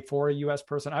POA for a U.S.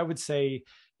 person, I would say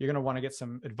you're going to want to get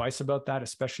some advice about that,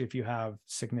 especially if you have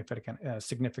significant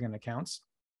accounts.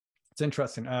 It's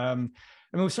interesting. I mean,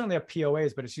 we certainly have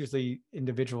POAs, but it's usually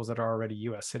individuals that are already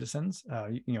U.S. citizens.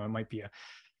 It might be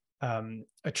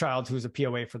a child who's a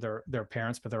POA for their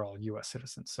parents, but they're all U.S.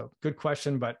 citizens. So good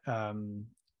question, but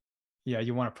yeah,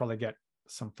 you want to probably get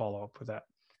some follow-up with that.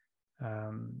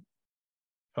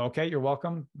 Okay, you're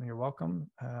welcome. You're welcome.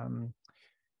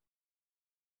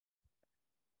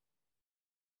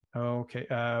 Okay.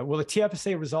 Will the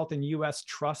TFSA result in U.S.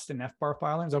 trust and FBAR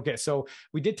filings? Okay, so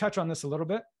we did touch on this a little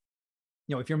bit.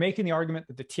 if you're making the argument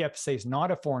that the TFSA is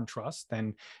not a foreign trust,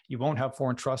 then you won't have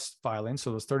foreign trust filings,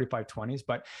 so those 3520s.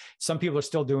 But some people are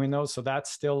still doing those, so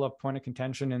that's still a point of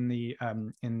contention in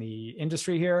the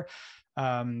industry here.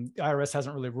 IRS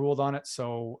hasn't really ruled on it,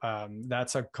 so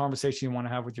that's a conversation you want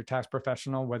to have with your tax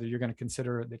professional, whether you're going to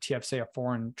consider the TFSA a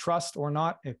foreign trust or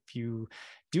not. If you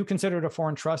do consider it a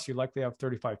foreign trust, you likely have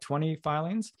 3520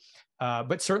 filings,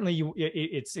 but certainly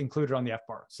it's included on the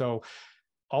FBAR. So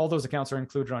all those accounts are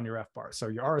included on your FBAR. So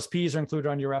your RSPs are included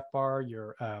on your FBAR,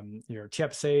 your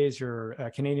TFSAs, your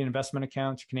Canadian investment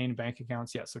accounts, your Canadian bank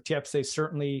accounts. Yeah, so TFSA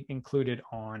certainly included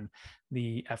on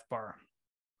the FBAR.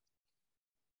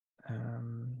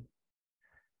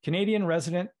 Canadian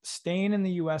resident staying in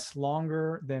the US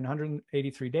longer than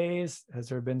 183 days. Has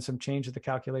there been some change to the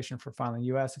calculation for filing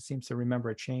US? It seems to remember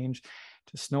a change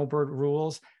to snowbird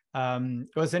rules.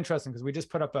 It was interesting because we just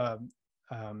put up the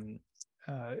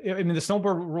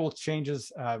snowbird rule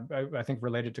changes, I think,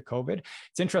 related to COVID.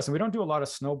 It's interesting. We don't do a lot of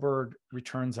snowbird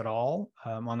returns at all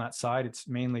on that side. It's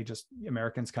mainly just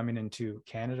Americans coming into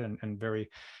Canada and very,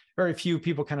 very few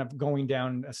people kind of going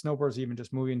down. Snowbirds even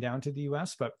just moving down to the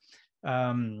US. But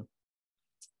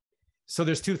so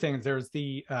there's two things. There's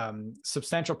the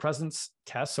substantial presence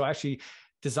test. So I actually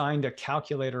designed a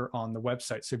calculator on the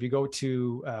website. So if you go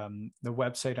to the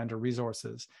website under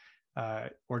resources,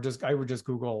 or I would just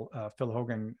Google Phil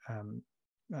Hogan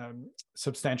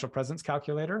substantial presence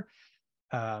calculator.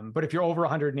 But if you're over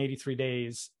 183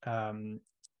 days,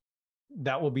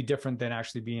 that will be different than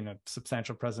actually being a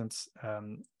substantial presence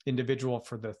individual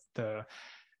for the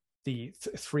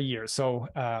 3 years. So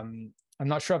I'm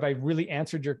not sure if I really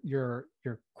answered your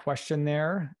question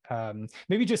there.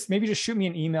 Maybe just shoot me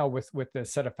an email with the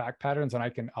set of fact patterns,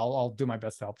 and I'll do my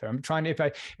best to help there. I'm trying to,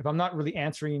 if I'm not really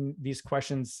answering these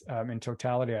questions in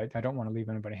totality, I don't want to leave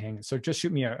anybody hanging. So just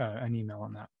shoot me an email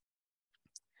on that.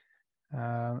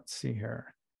 Let's see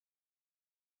here.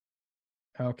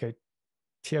 Okay,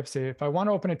 TFSA. If I want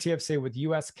to open a TFSA with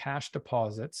US cash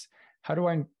deposits, how do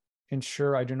I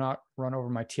ensure I do not run over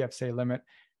my TFSA limit?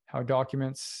 How to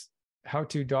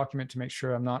document to make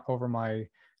sure I'm not over my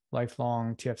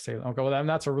lifelong TFSA. Okay, well,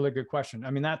 that's a really good question.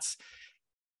 I mean, that's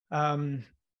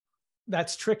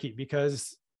tricky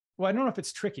because, well, I don't know if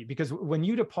it's tricky because when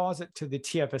you deposit to the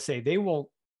TFSA, they will,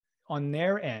 on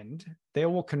their end, they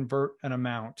will convert an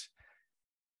amount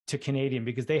to Canadian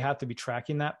because they have to be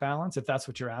tracking that balance, if that's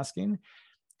what you're asking.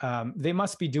 They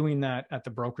must be doing that at the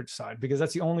brokerage side because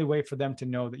that's the only way for them to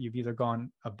know that you've either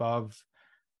gone above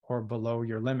or below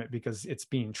your limit because it's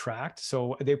being tracked.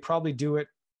 So they probably do it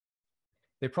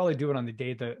on the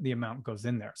day the amount goes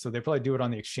in there. So they probably do it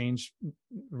on the exchange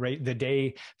rate,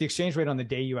 the exchange rate on the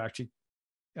day you actually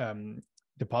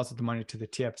deposit the money to the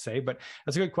TFSA. But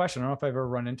that's a good question. I don't know if I've ever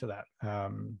run into that. I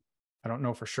don't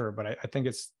know for sure, but I think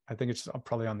it's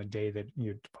probably on the day that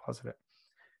you deposit it.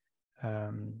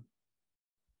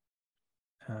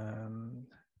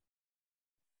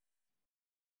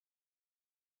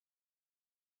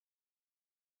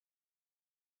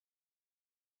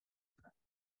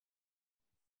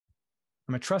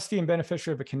 I'm a trustee and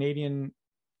beneficiary of a Canadian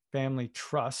family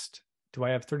trust. Do I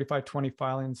have 3520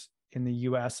 filings in the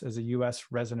US as a US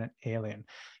resident alien?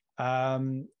 I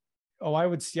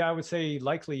would say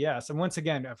likely yes. And once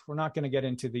again, if we're not going to get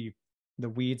into the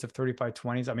weeds of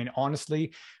 3520s, I mean,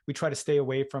 honestly, we try to stay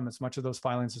away from as much of those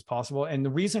filings as possible. And the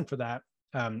reason for that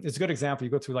is a good example.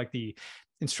 You go through like the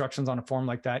instructions on a form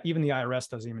like that. Even the IRS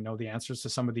doesn't even know the answers to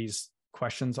some of these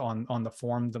questions on the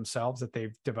form themselves that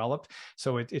they've developed.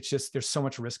 So it's just, there's so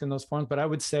much risk in those forms. But I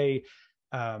would say,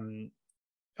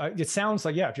 it sounds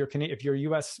like, yeah, if you're a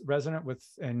US resident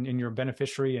and you're a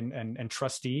beneficiary and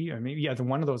trustee, I mean, yeah, then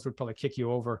one of those would probably kick you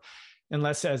over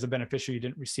unless as a beneficiary, you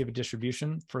didn't receive a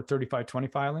distribution for 3520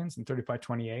 filings and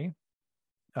 3520A.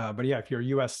 But yeah, if you're a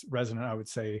US resident, I would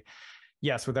say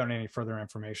yes, without any further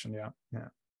information. Yeah.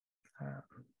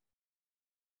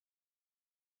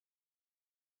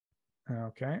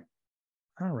 Okay.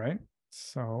 All right.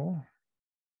 So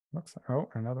looks like, oh,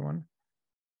 another one.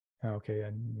 Okay.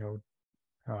 And no,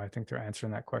 I think they're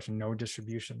answering that question. No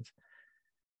distributions.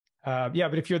 Yeah,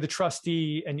 but if you're the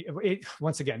trustee and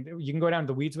once again, you can go down to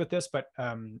the weeds with this, but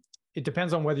it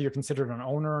depends on whether you're considered an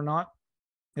owner or not.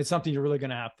 It's something you're really going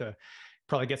to have to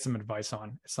probably get some advice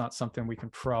on. It's not something we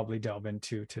can probably delve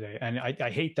into today. And I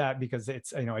hate that because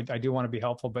it's, I do want to be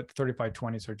helpful, but the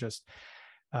 3520s are just,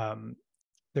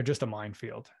 they're just a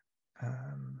minefield.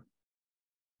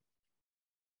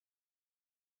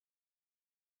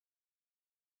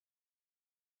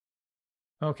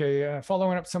 Okay,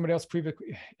 following up somebody else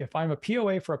previously, if I'm a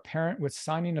POA for a parent with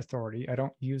signing authority, I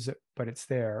don't use it, but it's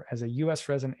there. As a U.S.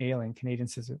 resident alien, Canadian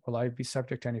citizen, will I be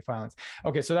subject to any filings?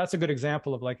 Okay, so that's a good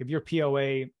example of like if you're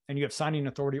POA and you have signing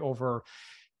authority over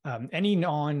any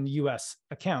non-U.S.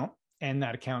 account, and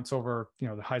that account's over, you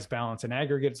know, the highest balance in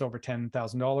aggregate is over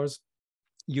 $10,000,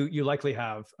 you likely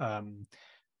have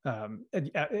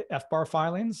FBAR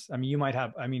filings. I mean, you might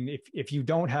have, I mean, if you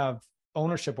don't have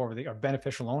ownership over the, or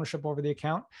beneficial ownership over the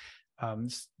account,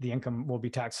 the income will be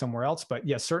taxed somewhere else. But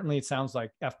yes, certainly it sounds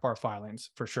like FBAR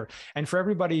filings for sure. And for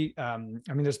everybody, I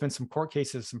mean, there's been some court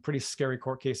cases, some pretty scary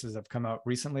court cases that have come out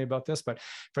recently about this. But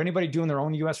for anybody doing their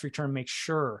own US return, make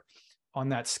sure on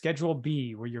that Schedule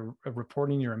B, where you're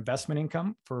reporting your investment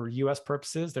income for US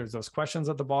purposes, there's those questions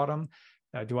at the bottom.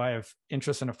 Do I have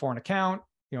interest in a foreign account?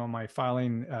 You know, am I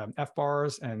filing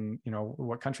FBARs, and, you know,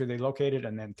 what country they located,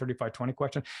 and then 3520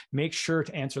 question. Make sure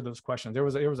to answer those questions. There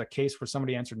was a case where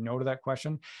somebody answered no to that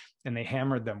question, and they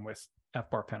hammered them with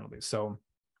FBAR penalties. So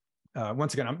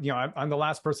once again, I'm the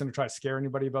last person to try to scare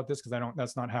anybody about this, because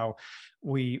that's not how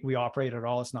we operate at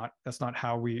all. That's not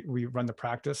how we run the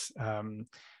practice.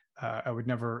 I would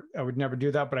never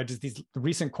do that. But these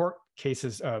recent court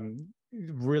cases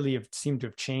really have seemed to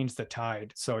have changed the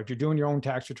tide. So if you're doing your own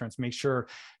tax returns, make sure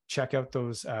check out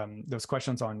those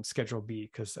questions on Schedule B,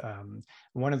 because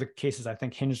one of the cases I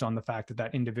think hinged on the fact that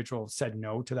that individual said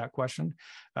no to that question.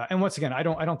 And once again, I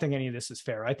don't think any of this is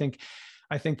fair. I think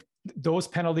those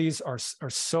penalties are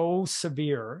so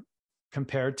severe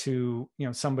compared to, you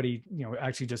know, somebody, you know,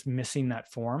 actually just missing that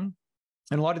form.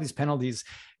 And a lot of these penalties,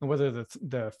 whether the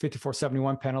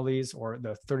 5471 penalties or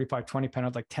the 3520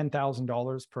 penalty, like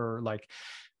 $10,000 per like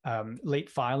late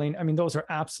filing, I mean, those are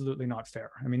absolutely not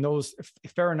fair. I mean, those,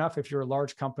 fair enough if you're a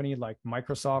large company like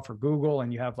Microsoft or Google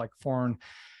and you have like foreign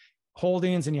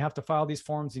holdings and you have to file these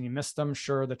forms and you miss them,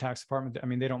 sure, the tax department, I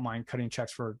mean, they don't mind cutting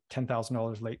checks for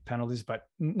 $10,000 late penalties, but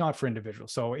not for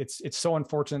individuals. So it's so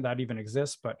unfortunate that even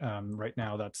exists, but right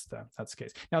now that's the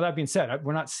case. Now, that being said,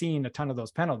 we're not seeing a ton of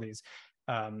those penalties.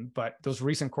 But those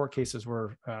recent court cases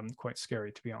were quite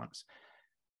scary, to be honest.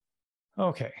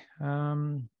 Okay.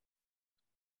 Okay,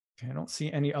 I don't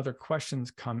see any other questions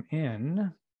come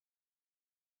in.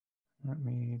 Let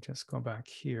me just go back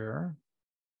here.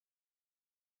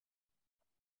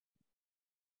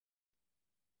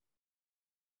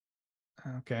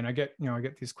 Okay, and I get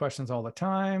these questions all the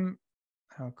time.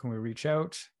 How can we reach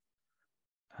out?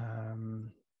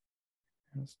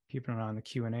 Just keeping an eye on the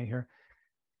Q&A here.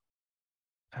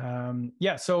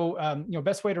 Yeah, so you know,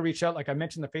 best way to reach out, like I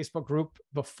mentioned, the Facebook group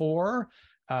before.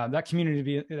 That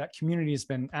community has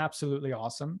been absolutely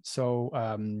awesome.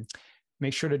 So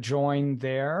make sure to join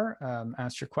there,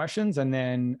 ask your questions, and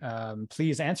then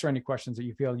please answer any questions that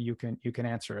you feel you can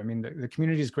answer. I mean, the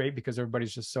community is great because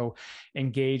everybody's just so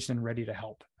engaged and ready to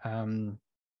help. You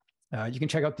can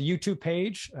check out the YouTube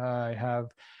page. I have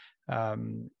a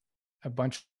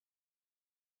bunch.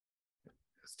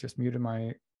 It's just muted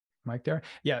my mic there.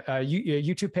 Yeah,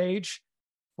 YouTube page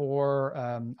for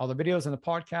all the videos and the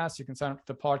podcast. You can sign up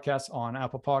for the podcast on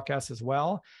Apple Podcasts as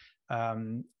well.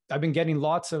 I've been getting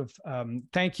lots of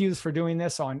thank yous for doing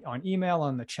this on email,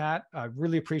 on the chat. I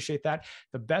really appreciate that.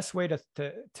 The best way to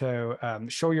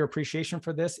show your appreciation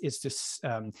for this is to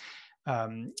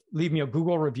leave me a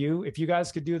Google review. If you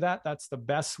guys could do that, that's the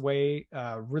best way.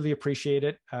 Really appreciate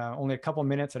it. Only a couple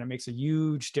minutes and it makes a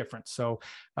huge difference. So,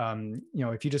 you know,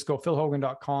 if you just go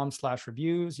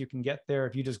philhogan.com/reviews, you can get there.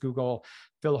 If you just Google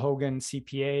Phil Hogan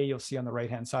CPA, you'll see on the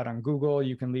right-hand side on Google,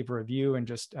 you can leave a review and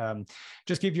just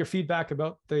give your feedback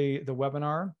about the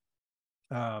webinar.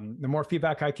 The more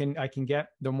feedback I can get,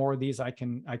 the more of these I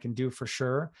can do for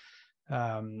sure.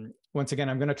 Once again,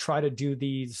 I'm going to try to do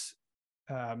these.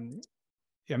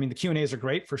 I mean, the Q&As are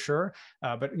great for sure,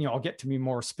 but you know, I'll get to be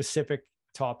more specific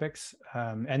topics,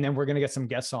 and then we're going to get some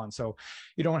guests on. So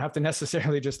you don't have to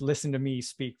necessarily just listen to me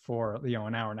speak for, you know,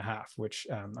 an hour and a half, which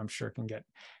I'm sure can get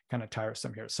kind of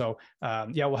tiresome here. So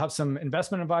yeah, we'll have some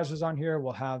investment advisors on here.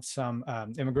 We'll have some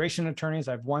immigration attorneys.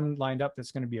 I have one lined up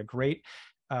that's going to be a great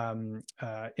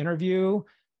interview.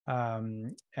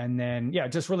 And then, yeah,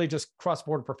 just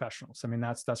cross-border professionals. I mean,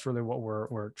 that's really what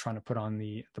we're trying to put on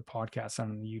the podcast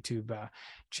on the YouTube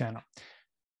channel.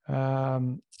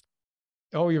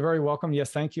 Oh, you're very welcome.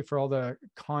 Yes, thank you for all the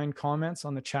kind comments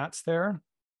on the chats there.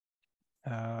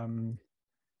 Let's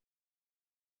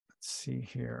see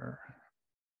here.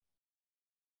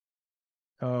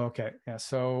 Oh, okay, yeah.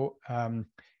 So I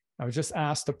was just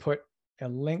asked to put a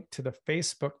link to the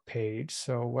Facebook page.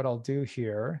 So what I'll do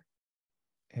here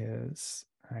is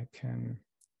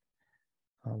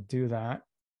I'll do that.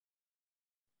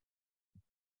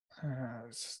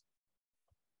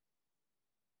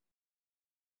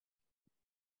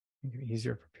 Make it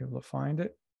easier for people to find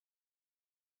it.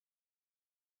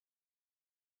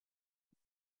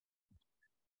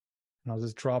 And I'll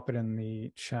just drop it in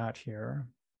the chat here.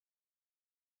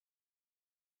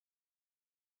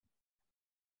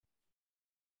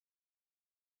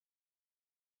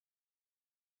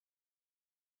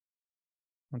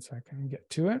 Once I can get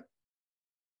to it.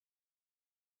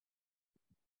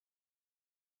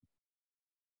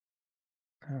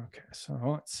 Okay, so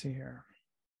let's see here.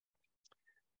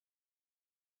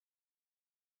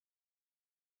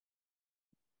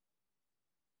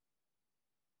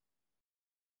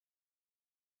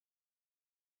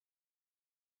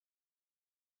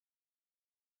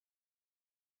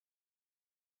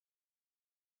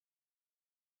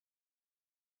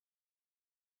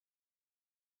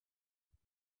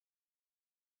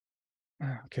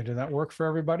 Okay, did that work for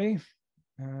everybody?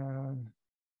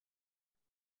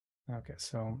 Okay,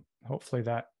 so hopefully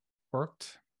that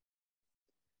worked.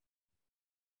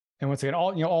 And once again,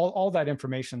 all that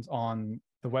information's on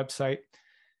the website.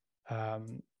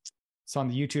 It's on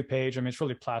the YouTube page. I mean, it's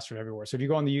really plastered everywhere. So if you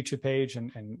go on the YouTube page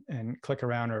and click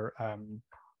around or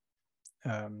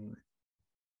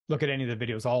look at any of the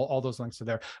videos, all those links are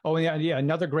there. Oh, yeah,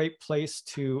 another great place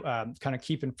to kind of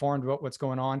keep informed about what's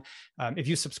going on. If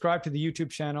you subscribe to the YouTube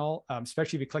channel,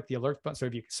 especially if you click the alert button, so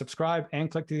if you subscribe and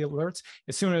click the alerts,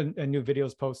 as soon as a new video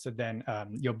is posted, then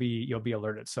you'll be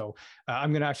alerted. So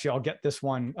I'll get this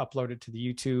one uploaded to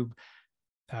the YouTube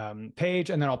page,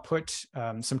 and then I'll put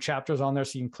some chapters on there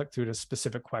so you can click through to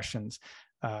specific questions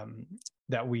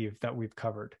that we've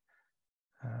covered.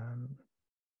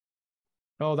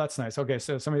 Oh, that's nice. Okay,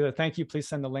 so somebody said, thank you. Please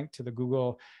send the link to the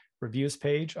Google reviews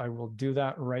page. I will do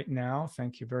that right now.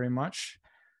 Thank you very much.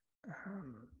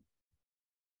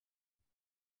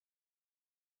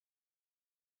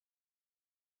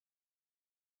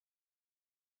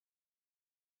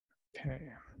 Okay.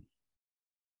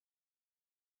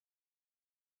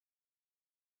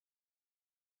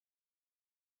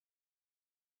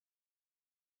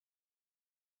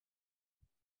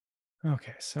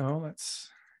 Okay, so let's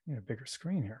get a bigger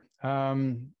screen here.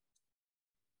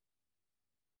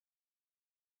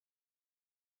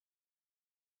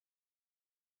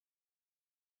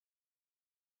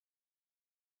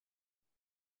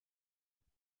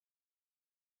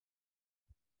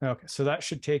 Okay, so that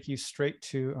should take you straight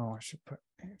to, oh, I should put,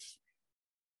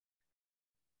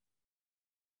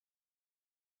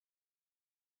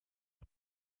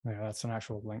 yeah, that's an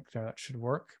actual link there. That should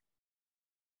work.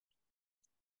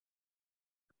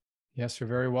 Yes, you're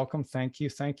very welcome. Thank you.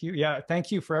 Thank you. Yeah,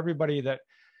 thank you for everybody that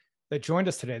joined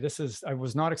us today. I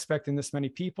was not expecting this many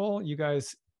people. You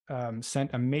guys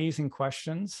sent amazing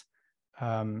questions.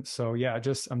 So yeah,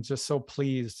 I'm just so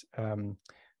pleased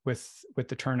with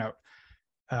the turnout.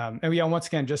 And yeah, once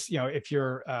again, just, if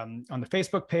you're on the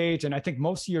Facebook page, and I think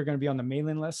most of you are going to be on the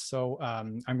mailing list. So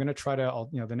I'm going to try to,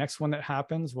 the next one that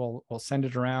happens, we'll send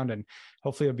it around, and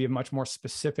hopefully it'll be a much more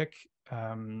specific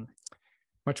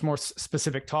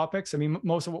topics. I mean,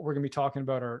 most of what we're going to be talking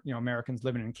about are, Americans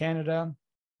living in Canada,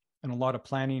 and a lot of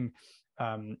planning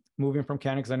moving from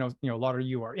Canada, because I know, a lot of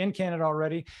you are in Canada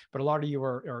already, but a lot of you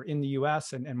are in the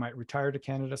US and might retire to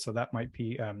Canada. So that might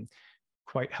be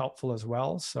quite helpful as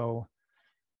well. So,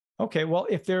 okay, well,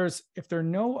 if there are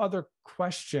no other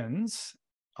questions,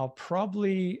 we'll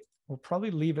probably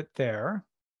leave it there.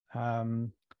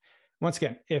 Once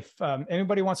again, if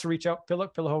anybody wants to reach out, Phil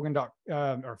at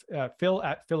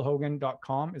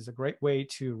philhogan.com is a great way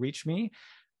to reach me.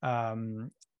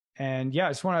 And yeah, I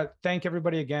just want to thank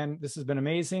everybody again. This has been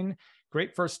amazing.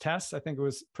 Great first test. I think it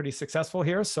was pretty successful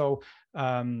here. So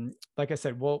like I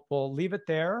said, we'll leave it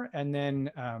there. And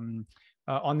then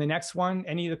on the next one,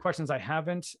 any of the questions I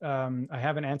haven't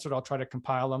answered, I'll try to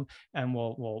compile them, and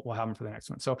we'll have them for the next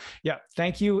one. So yeah,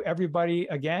 thank you everybody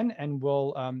again, and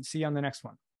we'll see you on the next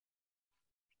one.